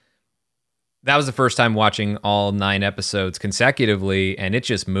weekend, that was the first time watching all 9 episodes consecutively, and it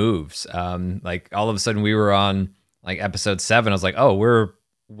just moves. Like, all of a sudden we were on like episode 7. I was like, oh, we're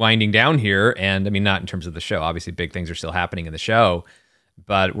winding down here. And I mean, not in terms of the show. Obviously, big things are still happening in the show,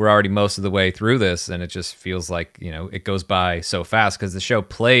 but we're already most of the way through this, and it just feels like, it goes by so fast because the show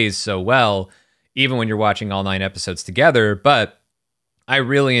plays so well, even when you're watching all 9 episodes together. But I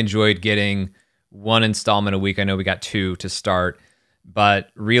really enjoyed getting one installment a week. I know we got 2 to start, but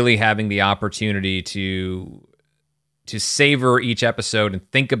really having the opportunity to savor each episode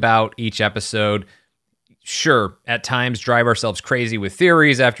and think about each episode. Sure, at times drive ourselves crazy with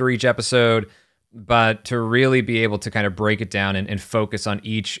theories after each episode, but to really be able to kind of break it down and focus on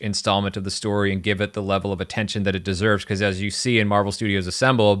each installment of the story and give it the level of attention that it deserves. Because as you see in Marvel Studios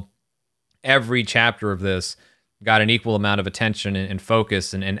Assembled, every chapter of this got an equal amount of attention and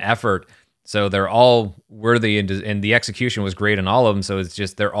focus and effort. So they're all worthy, and the execution was great on all of them. So it's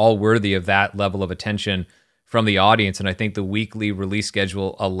just, they're all worthy of that level of attention from the audience. And I think the weekly release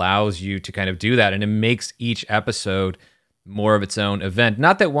schedule allows you to kind of do that. And it makes each episode more of its own event.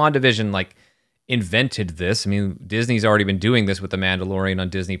 Not that WandaVision like invented this. I mean, Disney's already been doing this with The Mandalorian on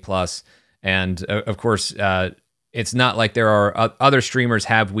Disney Plus. And of course, it's not like there are other streamers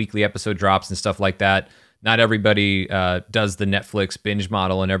have weekly episode drops and stuff like that. Not everybody does the Netflix binge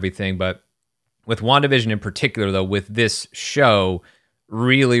model and everything, but with WandaVision in particular, though, with this show,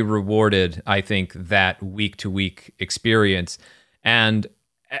 really rewarded, I think, that week-to-week experience. And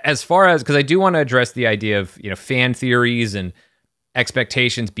as far as, because I do want to address the idea of, fan theories and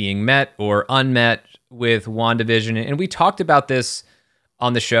expectations being met or unmet with WandaVision. And we talked about this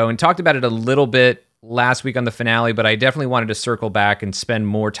on the show and talked about it a little bit last week on the finale, but I definitely wanted to circle back and spend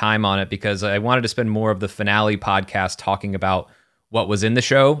more time on it because I wanted to spend more of the finale podcast talking about what was in the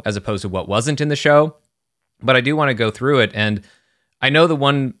show as opposed to what wasn't in the show. But I do want to go through it. And I know the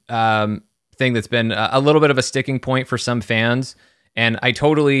one thing that's been a little bit of a sticking point for some fans, and I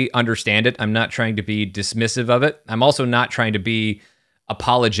totally understand it. I'm not trying to be dismissive of it. I'm also not trying to be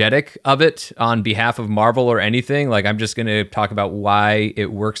apologetic of it on behalf of Marvel or anything. Like, I'm just going to talk about why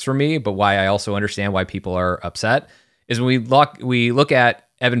it works for me, but why I also understand why people are upset. Is when we look at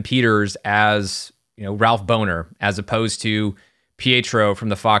Evan Peters as, Ralph Boner, as opposed to Pietro from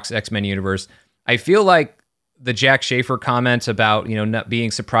the Fox X-Men universe. I feel like the Jack Schaefer comment about, not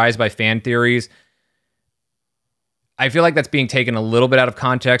being surprised by fan theories, I feel like that's being taken a little bit out of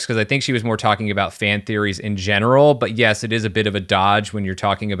context because I think she was more talking about fan theories in general. But yes, it is a bit of a dodge when you're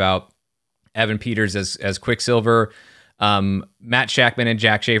talking about Evan Peters as Quicksilver. Matt Shackman and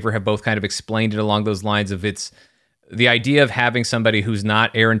Jack Schaefer have both kind of explained it along those lines of it's the idea of having somebody who's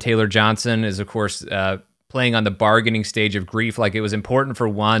not Aaron Taylor Johnson is, of course, playing on the bargaining stage of grief. Like, it was important for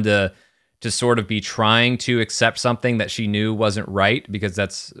Wanda to sort of be trying to accept something that she knew wasn't right, because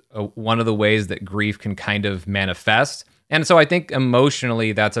that's one of the ways that grief can kind of manifest. And so I think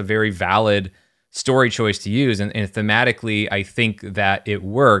emotionally, that's a very valid story choice to use. And thematically, I think that it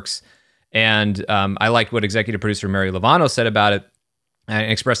works. And I liked what executive producer Mary Lovano said about it,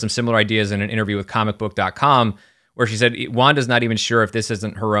 and expressed some similar ideas in an interview with comicbook.com, where she said Wanda's not even sure if this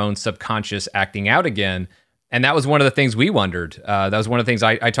isn't her own subconscious acting out again. And that was one of the things we wondered. That was one of the things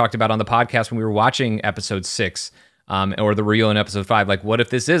I talked about on the podcast when we were watching episode 6, or the reveal in episode 5. Like, what if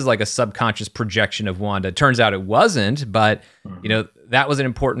this is like a subconscious projection of Wanda? It turns out it wasn't, but that was an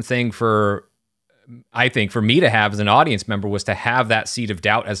important thing I think for me to have as an audience member, was to have that seed of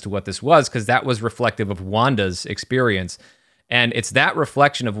doubt as to what this was, because that was reflective of Wanda's experience. And it's that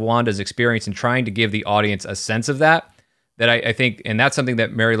reflection of Wanda's experience and trying to give the audience a sense of that that I think, and that's something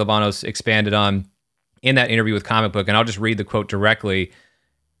that Mary Lavanos expanded on in that interview with Comic Book, and I'll just read the quote directly.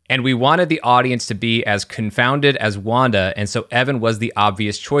 And we wanted the audience to be as confounded as Wanda, and so Evan was the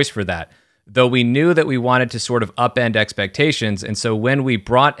obvious choice for that. Though we knew that we wanted to sort of upend expectations, and so when we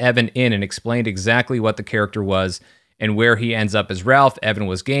brought Evan in and explained exactly what the character was and where he ends up as Ralph, Evan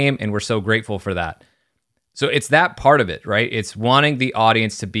was game, and we're so grateful for that. So it's that part of it, right? It's wanting the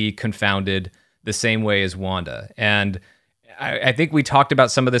audience to be confounded the same way as Wanda. And I think we talked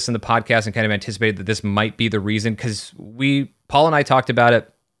about some of this in the podcast and kind of anticipated that this might be the reason, because Paul and I talked about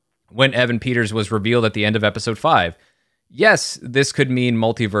it when Evan Peters was revealed at the end of episode 5. Yes, this could mean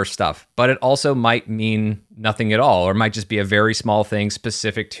multiverse stuff, but it also might mean nothing at all, or might just be a very small thing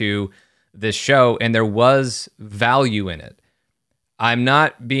specific to this show, and there was value in it. I'm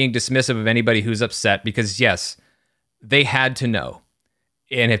not being dismissive of anybody who's upset, because yes, they had to know.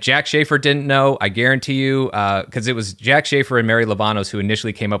 And if Jack Schaefer didn't know, I guarantee you, because it was Jack Schaefer and Mary Lavanos who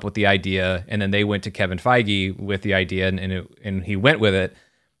initially came up with the idea, and then they went to Kevin Feige with the idea, and he went with it.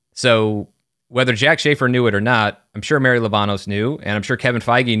 So whether Jack Schaefer knew it or not, I'm sure Mary Lavanos knew, and I'm sure Kevin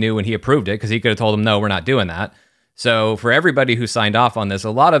Feige knew when he approved it, because he could have told them, no, we're not doing that. So for everybody who signed off on this, a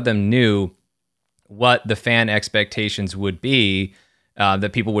lot of them knew what the fan expectations would be,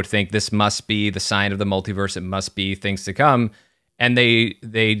 that people would think this must be the sign of the multiverse, it must be things to come. And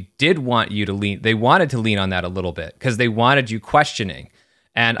they did want you to lean, they wanted to lean on that a little bit, because they wanted you questioning.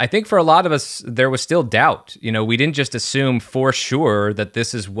 And I think for a lot of us, there was still doubt. We didn't just assume for sure that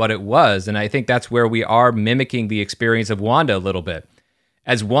this is what it was. And I think that's where we are mimicking the experience of Wanda a little bit.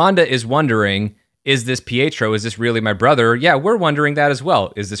 As Wanda is wondering, is this Pietro? Is this really my brother? Yeah, we're wondering that as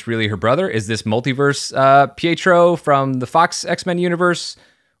well. Is this really her brother? Is this multiverse Pietro from the Fox X-Men universe?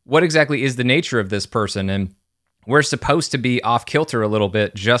 What exactly is the nature of this person? And we're supposed to be off kilter a little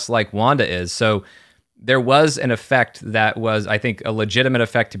bit, just like Wanda is. So there was an effect that was, I think, a legitimate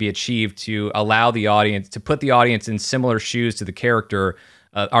effect to be achieved to allow the audience, to put the audience in similar shoes to the character,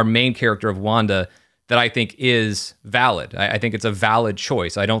 our main character of Wanda, that I think is valid. I think it's a valid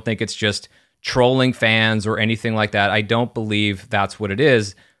choice. I don't think it's just trolling fans or anything like that. I don't believe that's what it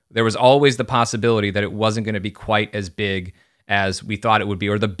is. There was always the possibility that it wasn't going to be quite as big as we thought it would be,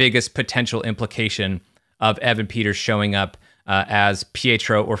 or the biggest potential implication of Evan Peters showing up as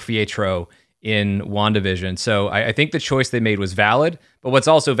Pietro or Fietro in WandaVision. So I think the choice they made was valid, but what's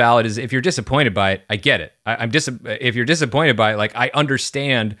also valid is if you're disappointed by it, I get it. If you're disappointed by it, like, I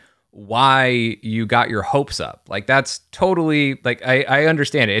understand why you got your hopes up. Like, that's totally, like, I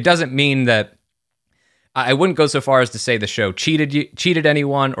understand it. It doesn't mean that, I wouldn't go so far as to say the show cheated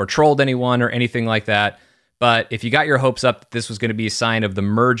anyone or trolled anyone or anything like that. But if you got your hopes up that this was going to be a sign of the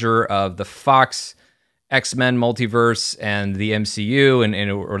merger of the Fox X-Men multiverse and the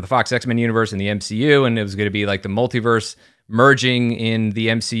MCU, or the Fox X-Men universe and the MCU, and it was going to be like the multiverse merging in the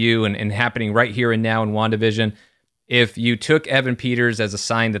MCU and happening right here and now in WandaVision. If you took Evan Peters as a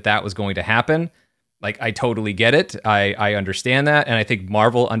sign that that was going to happen, like, I totally get it. I understand that, and I think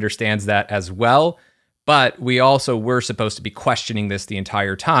Marvel understands that as well. But we also were supposed to be questioning this the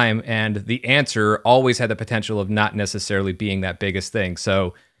entire time, and the answer always had the potential of not necessarily being that biggest thing.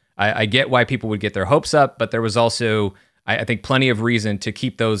 So I get why people would get their hopes up, but there was also, I think, plenty of reason to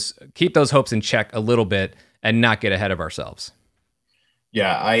keep those hopes in check a little bit and not get ahead of ourselves.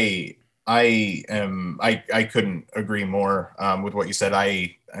 Yeah, I couldn't agree more with what you said.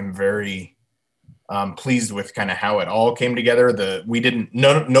 I'm very pleased with kind of how it all came together.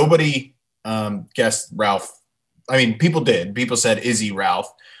 Nobody guessed Ralph. I mean, people did. People said, "Is he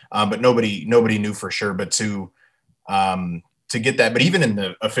Ralph?" But nobody knew for sure. But to get that, but even in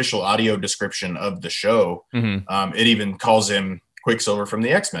the official audio description of the show, it even calls him Quicksilver from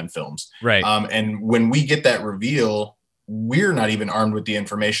the X-Men films. Right. And when we get that reveal, we're not even armed with the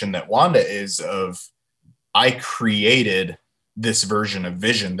information that Wanda is of, I created this version of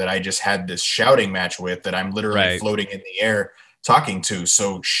Vision that I just had this shouting match with, that I'm literally floating in the air talking to.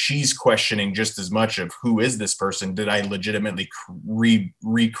 So she's questioning just as much of, who is this person? Did I legitimately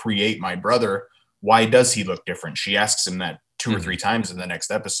recreate my brother? Why does he look different? She asks him that 2 or 3 times in the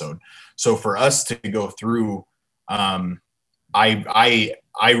next episode. So for us to go through, I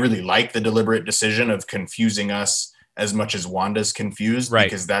really like the deliberate decision of confusing us as much as Wanda's confused,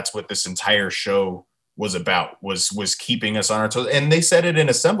 because that's what this entire show was about, was keeping us on our toes. And they said it in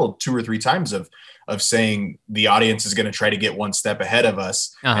Assembled 2 or 3 times of saying the audience is going to try to get one step ahead of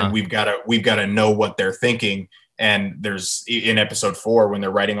us, and we've got to know what they're thinking. And there's, in episode 4, when they're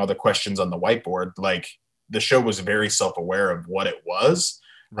writing all the questions on the whiteboard, like, the show was very self-aware of what it was.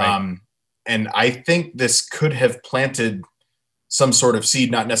 And I think this could have planted some sort of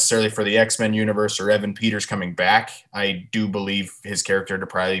seed, not necessarily for the X-Men universe or Evan Peters coming back. I do believe his character to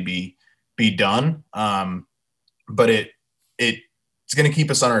probably be done. But it's going to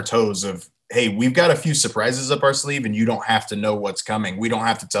keep us on our toes of, hey, we've got a few surprises up our sleeve and you don't have to know what's coming. We don't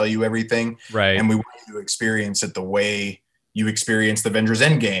have to tell you everything. Right. And we want you to experience it the way you experienced Avengers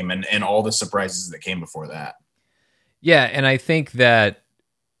Endgame and all the surprises that came before that. Yeah. And I think that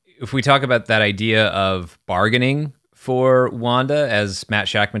if we talk about that idea of bargaining for Wanda, as Matt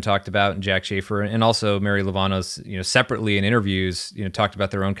Shackman talked about and Jack Schaefer, and also Mary Lavanos, separately in interviews, talked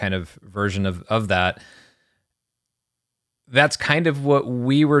about their own kind of version of that. That's kind of what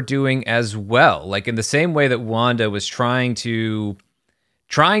we were doing as well. Like in the same way that Wanda was trying to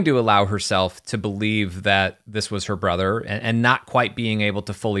allow herself to believe that this was her brother and not quite being able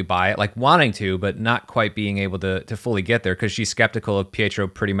to fully buy it, like wanting to, but not quite being able to fully get there because she's skeptical of Pietro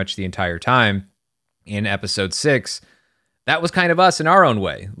pretty much the entire time in episode 6. That was kind of us in our own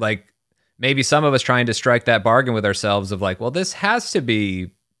way. Like maybe some of us trying to strike that bargain with ourselves of like, well, this has to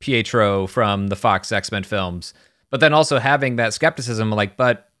be Pietro from the Fox X-Men films. But then also having that skepticism, like,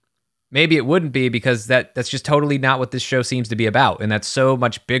 but maybe it wouldn't be because that's just totally not what this show seems to be about. And that's so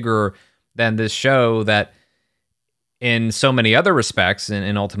much bigger than this show that in so many other respects,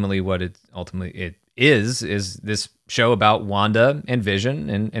 and ultimately what it is this show about Wanda and Vision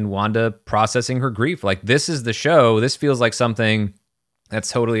and Wanda processing her grief. Like this is the show. This feels like something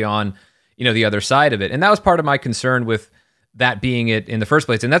that's totally on, the other side of it. And that was part of my concern with that being it in the first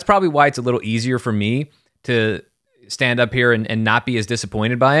place. And that's probably why it's a little easier for me to stand up here and not be as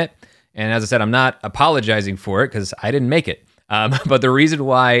disappointed by it. And as I said, I'm not apologizing for it because I didn't make it. But the reason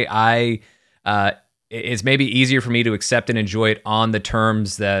why it's maybe easier for me to accept and enjoy it on the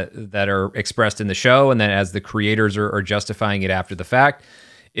terms that are expressed in the show, and then as the creators are justifying it after the fact,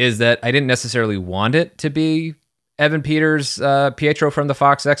 is that I didn't necessarily want it to be Evan Peters, Pietro from the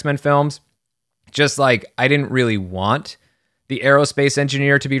Fox X-Men films. Just like I didn't really want the aerospace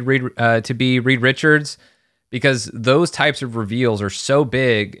engineer to be Reed Richards, because those types of reveals are so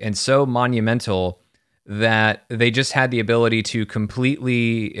big and so monumental that they just had the ability to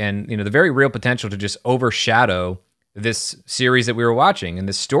completely, and the very real potential to just overshadow this series that we were watching and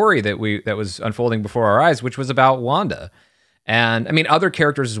this story that was unfolding before our eyes, which was about Wanda. And I mean, other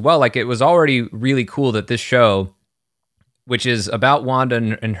characters as well. Like it was already really cool that this show, which is about Wanda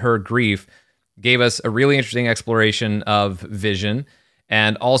and her grief, gave us a really interesting exploration of Vision,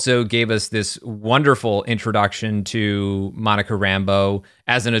 and also gave us this wonderful introduction to Monica Rambeau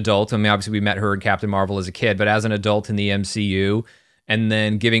as an adult. I mean, obviously we met her in Captain Marvel as a kid, but as an adult in the MCU, and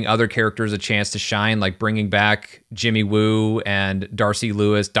then giving other characters a chance to shine, like bringing back Jimmy Woo and Darcy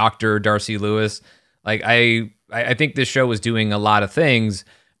Lewis, Dr. Darcy Lewis. Like I think this show was doing a lot of things,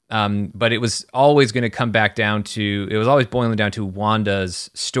 but it was always going to come back down to, it was always boiling down to Wanda's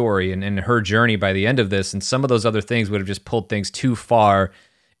story and her journey by the end of this. And some of those other things would have just pulled things too far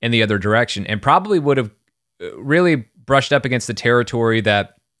in the other direction and probably would have really brushed up against the territory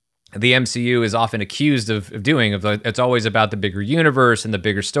that the MCU is often accused of doing. It's always about the bigger universe and the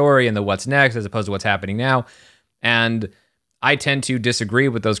bigger story and the what's next as opposed to what's happening now. And I tend to disagree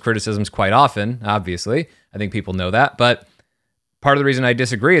with those criticisms quite often, obviously. I think people know that. But part of the reason I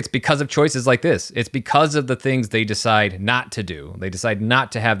disagree, it's because of choices like this. It's because of the things they decide not to do. They decide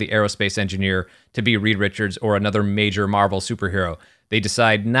not to have the aerospace engineer to be Reed Richards or another major Marvel superhero. They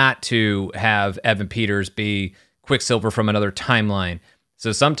decide not to have Evan Peters be Quicksilver from another timeline.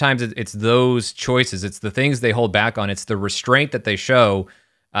 So sometimes it's those choices. It's the things they hold back on. It's the restraint that they show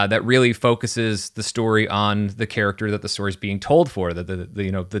that really focuses the story on the character that the story is being told for.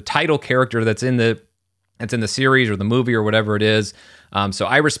 The title character that's in the series or the movie or whatever it is. So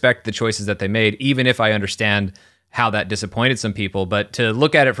I respect the choices that they made, even if I understand how that disappointed some people. But to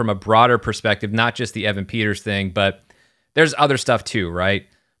look at it from a broader perspective, not just the Evan Peters thing, but there's other stuff too, right?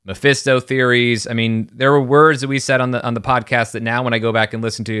 Mephisto theories. I mean, there were words that we said on the podcast that now when I go back and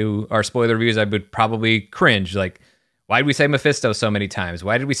listen to our spoiler reviews, I would probably cringe. Like, why did we say Mephisto so many times?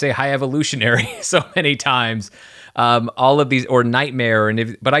 Why did we say high evolutionary so many times? All of these, or nightmare,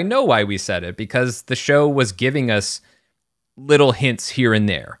 but I know why we said it, because the show was giving us little hints here and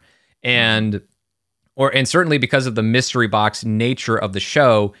there, and certainly because of the mystery box nature of the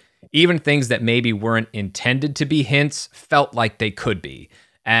show, even things that maybe weren't intended to be hints felt like they could be,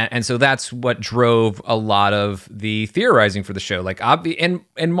 and so that's what drove a lot of the theorizing for the show. Like,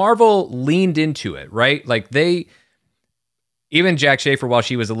 and Marvel leaned into it, right? Like even Jack Schaefer, while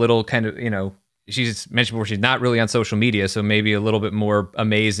she was a little kind of, she's mentioned before, she's not really on social media, so maybe a little bit more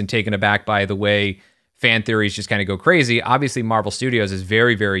amazed and taken aback by the way fan theories just kind of go crazy. Obviously, Marvel Studios is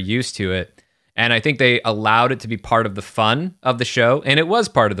very, very used to it. And I think they allowed it to be part of the fun of the show, and it was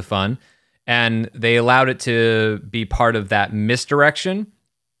part of the fun. And they allowed it to be part of that misdirection.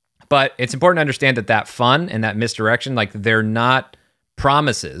 But it's important to understand that fun and that misdirection, like, they're not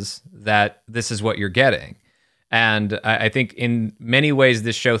promises that this is what you're getting. And I think in many ways,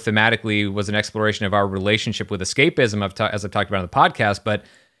 this show thematically was an exploration of our relationship with escapism, as I've talked about on the podcast. But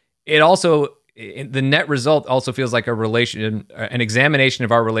it also, the net result also feels like an examination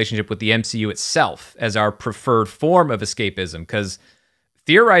of our relationship with the MCU itself as our preferred form of escapism. Because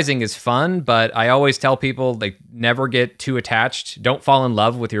theorizing is fun, but I always tell people, like, never get too attached. Don't fall in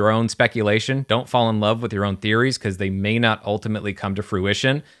love with your own speculation. Don't fall in love with your own theories, because they may not ultimately come to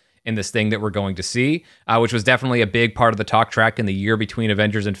fruition in this thing that we're going to see, which was definitely a big part of the talk track in the year between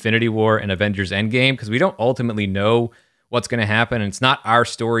Avengers Infinity War and Avengers Endgame, because we don't ultimately know what's going to happen. And it's not our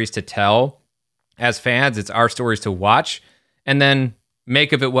stories to tell as fans. It's our stories to watch and then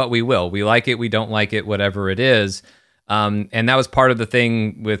make of it what we will. We like it, we don't like it, whatever it is. And that was part of the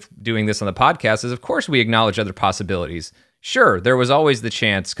thing with doing this on the podcast, is of course we acknowledge other possibilities. Sure, there was always the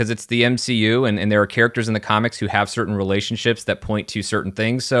chance, because it's the MCU and there are characters in the comics who have certain relationships that point to certain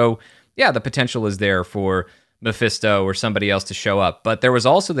things. So yeah, the potential is there for Mephisto or somebody else to show up. But there was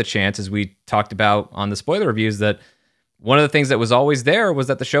also the chance, as we talked about on the spoiler reviews, that one of the things that was always there was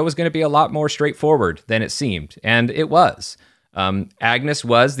that the show was going to be a lot more straightforward than it seemed. And it was. Agnes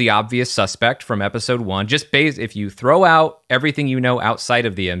was the obvious suspect from episode 1. Just based, if you throw out everything you know outside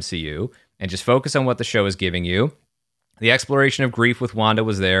of the MCU and just focus on what the show is giving you, the exploration of grief with Wanda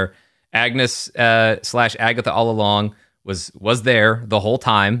was there. Agnes / Agatha all along was there the whole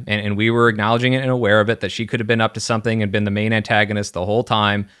time, and we were acknowledging it and aware of it, that she could have been up to something and been the main antagonist the whole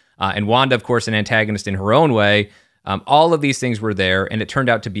time. And Wanda, of course, an antagonist in her own way. All of these things were there, and it turned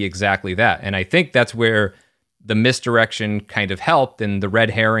out to be exactly that. And I think that's where the misdirection kind of helped, and the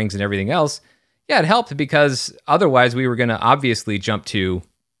red herrings and everything else. Yeah, it helped, because otherwise we were going to obviously jump to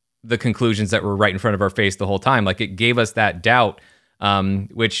the conclusions that were right in front of our face the whole time. Like, it gave us that doubt,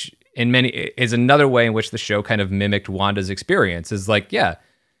 which in many is another way in which the show kind of mimicked Wanda's experience. Is like, yeah,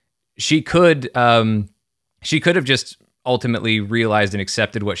 she could have just ultimately realized and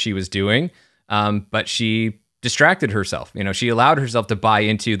accepted what she was doing, but she distracted herself. She allowed herself to buy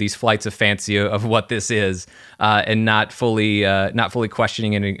into these flights of fancy of what this is, and not fully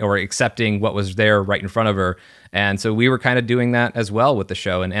questioning it or accepting what was there right in front of her. And so we were kind of doing that as well with the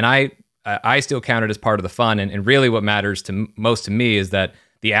show. And I still count it as part of the fun. And really what matters most to me is that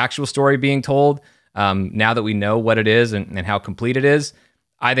the actual story being told, now that we know what it is and how complete it is,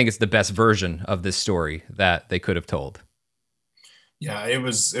 I think it's the best version of this story that they could have told. Yeah, it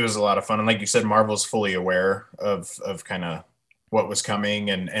was a lot of fun. And like you said, Marvel's fully aware of kind of what was coming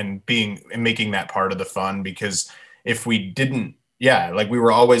and making that part of the fun, because if we didn't, like, we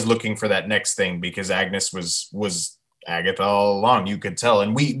were always looking for that next thing, because Agnes was Agatha all along, you could tell.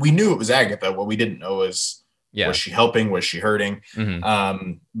 And we knew it was Agatha. What we didn't know is, was she helping? Was she hurting?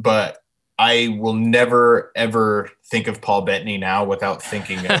 Mm-hmm. But I will never, ever think of Paul Bettany now without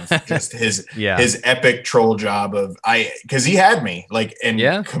thinking of just his epic troll job because he had me, like,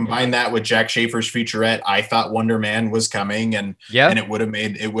 and combine that with Jack Schaefer's featurette. I thought Wonder Man was coming, and it would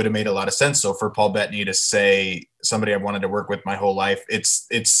have made a lot of sense. So for Paul Bettany to say, somebody I've wanted to work with my whole life,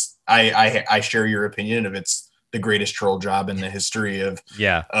 I share your opinion of it's the greatest troll job in the history of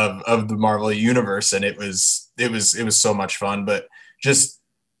the Marvel universe. And it was so much fun. But just,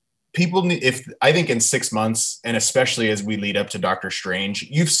 people need, I think in 6 months, and especially as we lead up to Doctor Strange,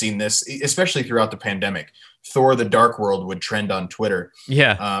 you've seen this, especially throughout the pandemic, Thor: The Dark World would trend on Twitter.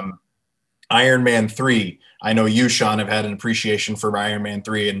 Iron Man 3. I know you, Sean, have had an appreciation for Iron Man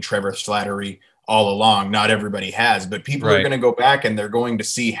 3 and Trevor Slattery all along. Not everybody has, but people are going to go back and they're going to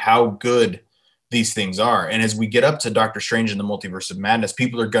see how good these things are. And as we get up to Doctor Strange and the Multiverse of Madness,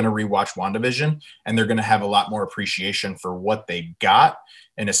 people are going to rewatch WandaVision, and they're going to have a lot more appreciation for what they got,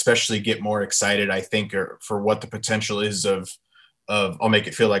 and especially get more excited, I think, for what the potential is of I'll make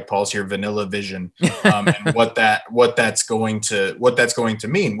it feel like Paul's here, Vanilla Vision, and what that's going to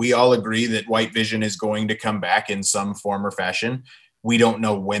mean. We all agree that White Vision is going to come back in some form or fashion. We don't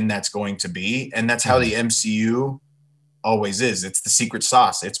know when that's going to be, and that's how the MCU always is. It's the secret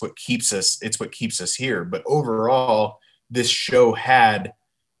sauce. It's what keeps us here. But overall, this show had,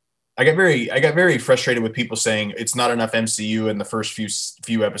 I got very frustrated with people saying it's not enough MCU in the first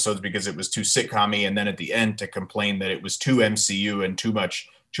few episodes because it was too sitcom-y, and then at the end to complain that it was too MCU and too much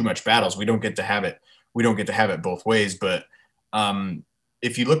battles. We don't get to have it. We don't get to have it both ways. But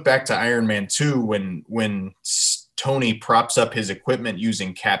if you look back to Iron Man 2, when Tony props up his equipment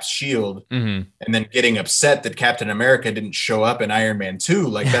using Cap's shield, Mm-hmm. and then getting upset that Captain America didn't show up in Iron Man 2.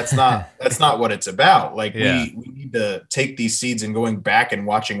 Like that's not what it's about. Like Yeah. we need to take these seeds and going back and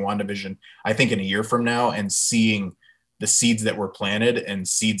watching WandaVision, I think in a year from now, and seeing the seeds that were planted and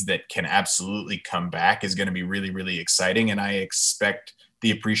seeds that can absolutely come back is going to be really, really exciting. And I expect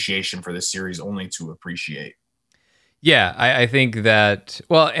the appreciation for this series only to appreciate. Yeah, I think that,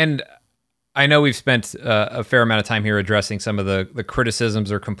 well, and I know we've spent a fair amount of time here addressing some of the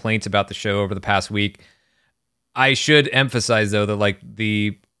criticisms or complaints about the show over the past week. I should emphasize, though, that like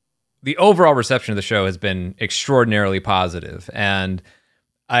the overall reception of the show has been extraordinarily positive. And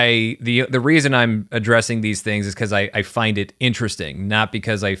the reason I'm addressing these things is because I find it interesting, not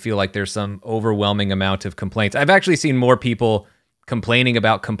because I feel like there's some overwhelming amount of complaints. I've actually seen more people complaining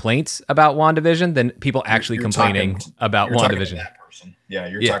about complaints about WandaVision than people actually complaining about WandaVision. Yeah,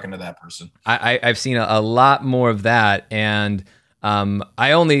 you're talking to that person. I've seen a lot more of that, and and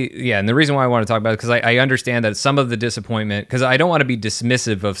the reason why I want to talk about it is because I understand that some of the disappointment, because I don't want to be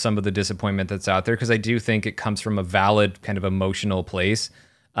dismissive of some of the disappointment that's out there, because I do think it comes from a valid kind of emotional place.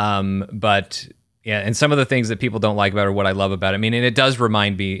 But yeah, and some of the things that people don't like about it are what I love about it. I mean, and it does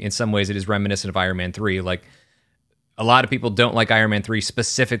remind me, in some ways, it is reminiscent of Iron Man 3. Like, a lot of people don't like Iron Man 3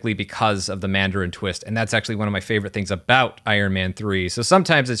 specifically because of the Mandarin twist, and that's actually one of my favorite things about Iron Man 3. So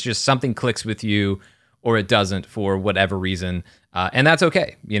sometimes it's just something clicks with you, or it doesn't for whatever reason, and that's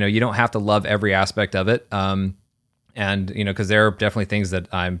okay. You know, you don't have to love every aspect of it. And, you know, because there are definitely things that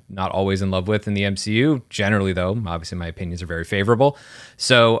I'm not always in love with in the MCU. Generally, though, obviously my opinions are very favorable.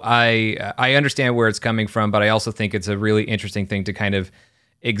 So I understand where it's coming from, but I also think it's a really interesting thing to kind of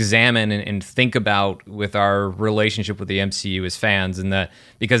examine and think about with our relationship with the MCU as fans. And that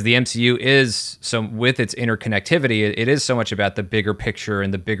because the MCU is, so with its interconnectivity, it is so much about the bigger picture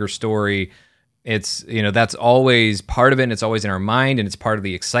and the bigger story. It's, you know, that's always part of it, and it's always in our mind, and it's part of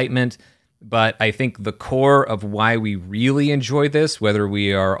the excitement. But I think the core of why we really enjoy this, whether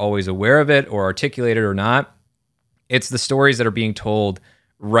we are always aware of it or articulate it or not, it's the stories that are being told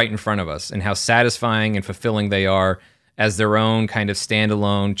right in front of us and how satisfying and fulfilling they are as their own kind of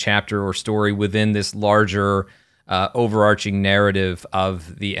standalone chapter or story within this larger overarching narrative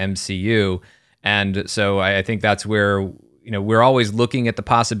of the MCU. And so I think that's where, you know, we're always looking at the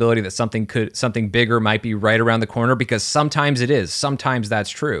possibility that something bigger might be right around the corner, because sometimes it is, sometimes that's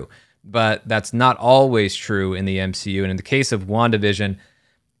true. But that's not always true in the MCU. And in the case of WandaVision,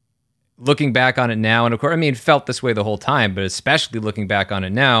 looking back on it now, and of course, I mean, it felt this way the whole time, but especially looking back on it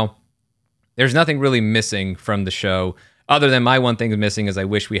now, there's nothing really missing from the show, other than my one thing missing is I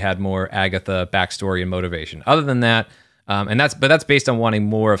wish we had more Agatha backstory and motivation. Other than that, but that's based on wanting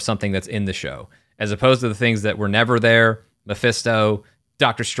more of something that's in the show, as opposed to the things that were never there, Mephisto,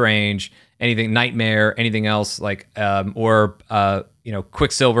 Doctor Strange, anything, Nightmare, anything else, like,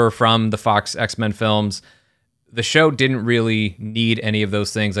 Quicksilver from the Fox X-Men films. The show didn't really need any of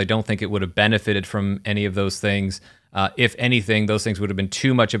those things. I don't think it would have benefited from any of those things. If anything, those things would have been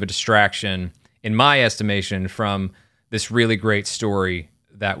too much of a distraction, in my estimation, from this really great story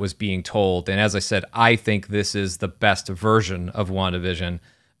that was being told. And as I said, I think this is the best version of WandaVision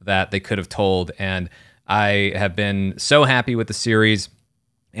that they could have told. And I have been so happy with the series,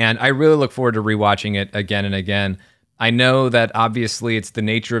 and I really look forward to rewatching it again and again. I know that obviously it's the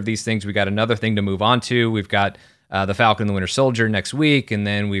nature of these things. We got another thing to move on to. We've got the Falcon and the Winter Soldier next week, and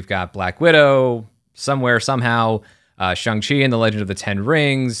then we've got Black Widow somewhere, somehow, Shang-Chi and the Legend of the Ten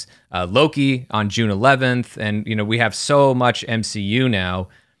Rings, Loki on June 11th. And, you know, we have so much MCU now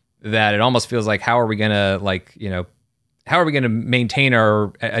that it almost feels like, how are we going to maintain or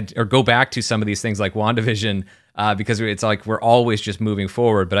go back to some of these things like WandaVision? Because it's like we're always just moving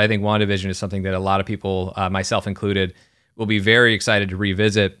forward. But I think WandaVision is something that a lot of people, myself included, will be very excited to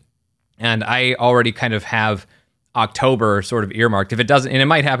revisit. And I already kind of have October sort of earmarked. If it doesn't, and it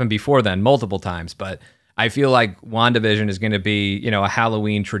might happen before then multiple times, but I feel like WandaVision is going to be, you know, a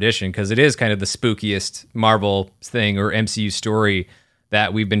Halloween tradition, because it is kind of the spookiest Marvel thing or MCU story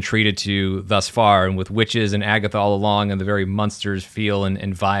that we've been treated to thus far, and with witches and Agatha all along and the very monsters feel and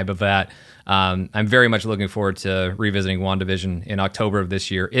vibe of that. I'm very much looking forward to revisiting WandaVision in October of this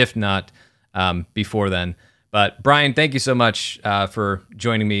year, if not before then. But Brian, thank you so much for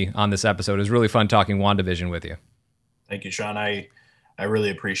joining me on this episode. It was really fun talking WandaVision with you. Thank you, Sean. I really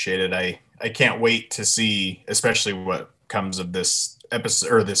appreciate it. I can't wait to see, especially what comes of this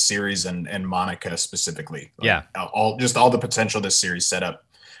episode or this series and Monica specifically. Yeah. All the potential this series set up.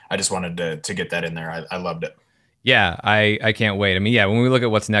 I just wanted to get that in there. I loved it. Yeah, I can't wait. I mean, yeah, when we look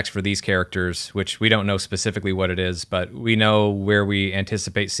at what's next for these characters, which we don't know specifically what it is, but we know where we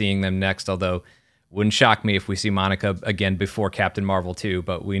anticipate seeing them next, although Wouldn't shock me if we see Monica again before Captain Marvel 2,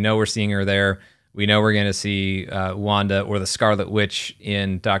 but we know we're seeing her there. We know we're going to see Wanda or the Scarlet Witch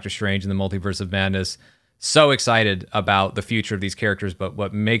in Doctor Strange in the Multiverse of Madness. So excited about the future of these characters, but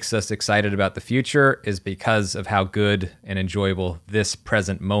what makes us excited about the future is because of how good and enjoyable this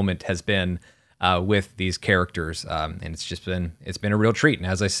present moment has been with these characters. And it's been a real treat. And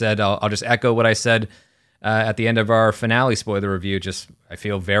as I said, I'll just echo what I said at the end of our finale spoiler review. I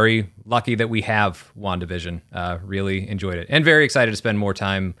feel very lucky that we have WandaVision. Really enjoyed it, and very excited to spend more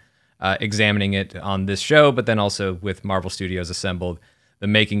time examining it on this show, but then also with Marvel Studios assembled, the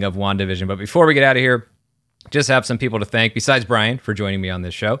Making of WandaVision. But before we get out of here, just have some people to thank besides Brian for joining me on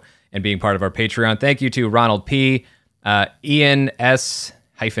this show and being part of our Patreon. Thank you to Ronald P, Ian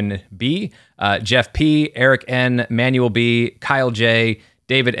S-B, Jeff P, Eric N, Manuel B, Kyle J,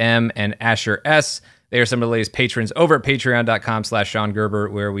 David M, and Asher S. They are some of the latest patrons over at patreon.com/Sean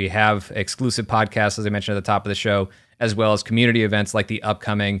Gerber, where we have exclusive podcasts, as I mentioned at the top of the show, as well as community events like the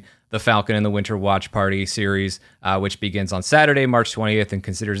upcoming The Falcon and the Winter Watch Party series, which begins on Saturday, March 20th, and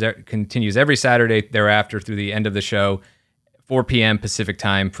continues every Saturday thereafter through the end of the show, 4 p.m. Pacific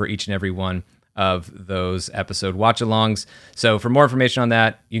time for each and every one of those episode watch-alongs. So for more information on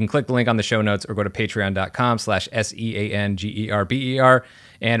that, you can click the link on the show notes or go to patreon.com/SEANGERBER.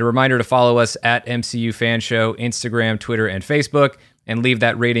 And a reminder to follow us at MCU Fan Show, Instagram, Twitter, and Facebook, and leave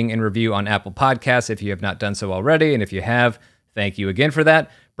that rating and review on Apple Podcasts if you have not done so already. And if you have, thank you again for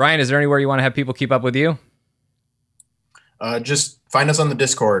that. Brian, is there anywhere you want to have people keep up with you? Just find us on the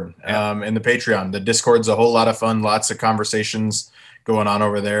Discord and the Patreon. The Discord's a whole lot of fun, lots of conversations going on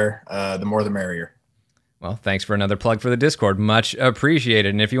over there. The more the merrier. Well, thanks for another plug for the Discord. Much appreciated.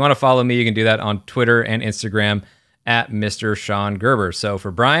 And if you want to follow me, you can do that on Twitter and Instagram at Mr. Sean Gerber. So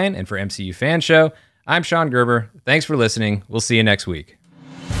for Brian and for MCU Fan Show, I'm Sean Gerber. Thanks for listening. We'll see you next week.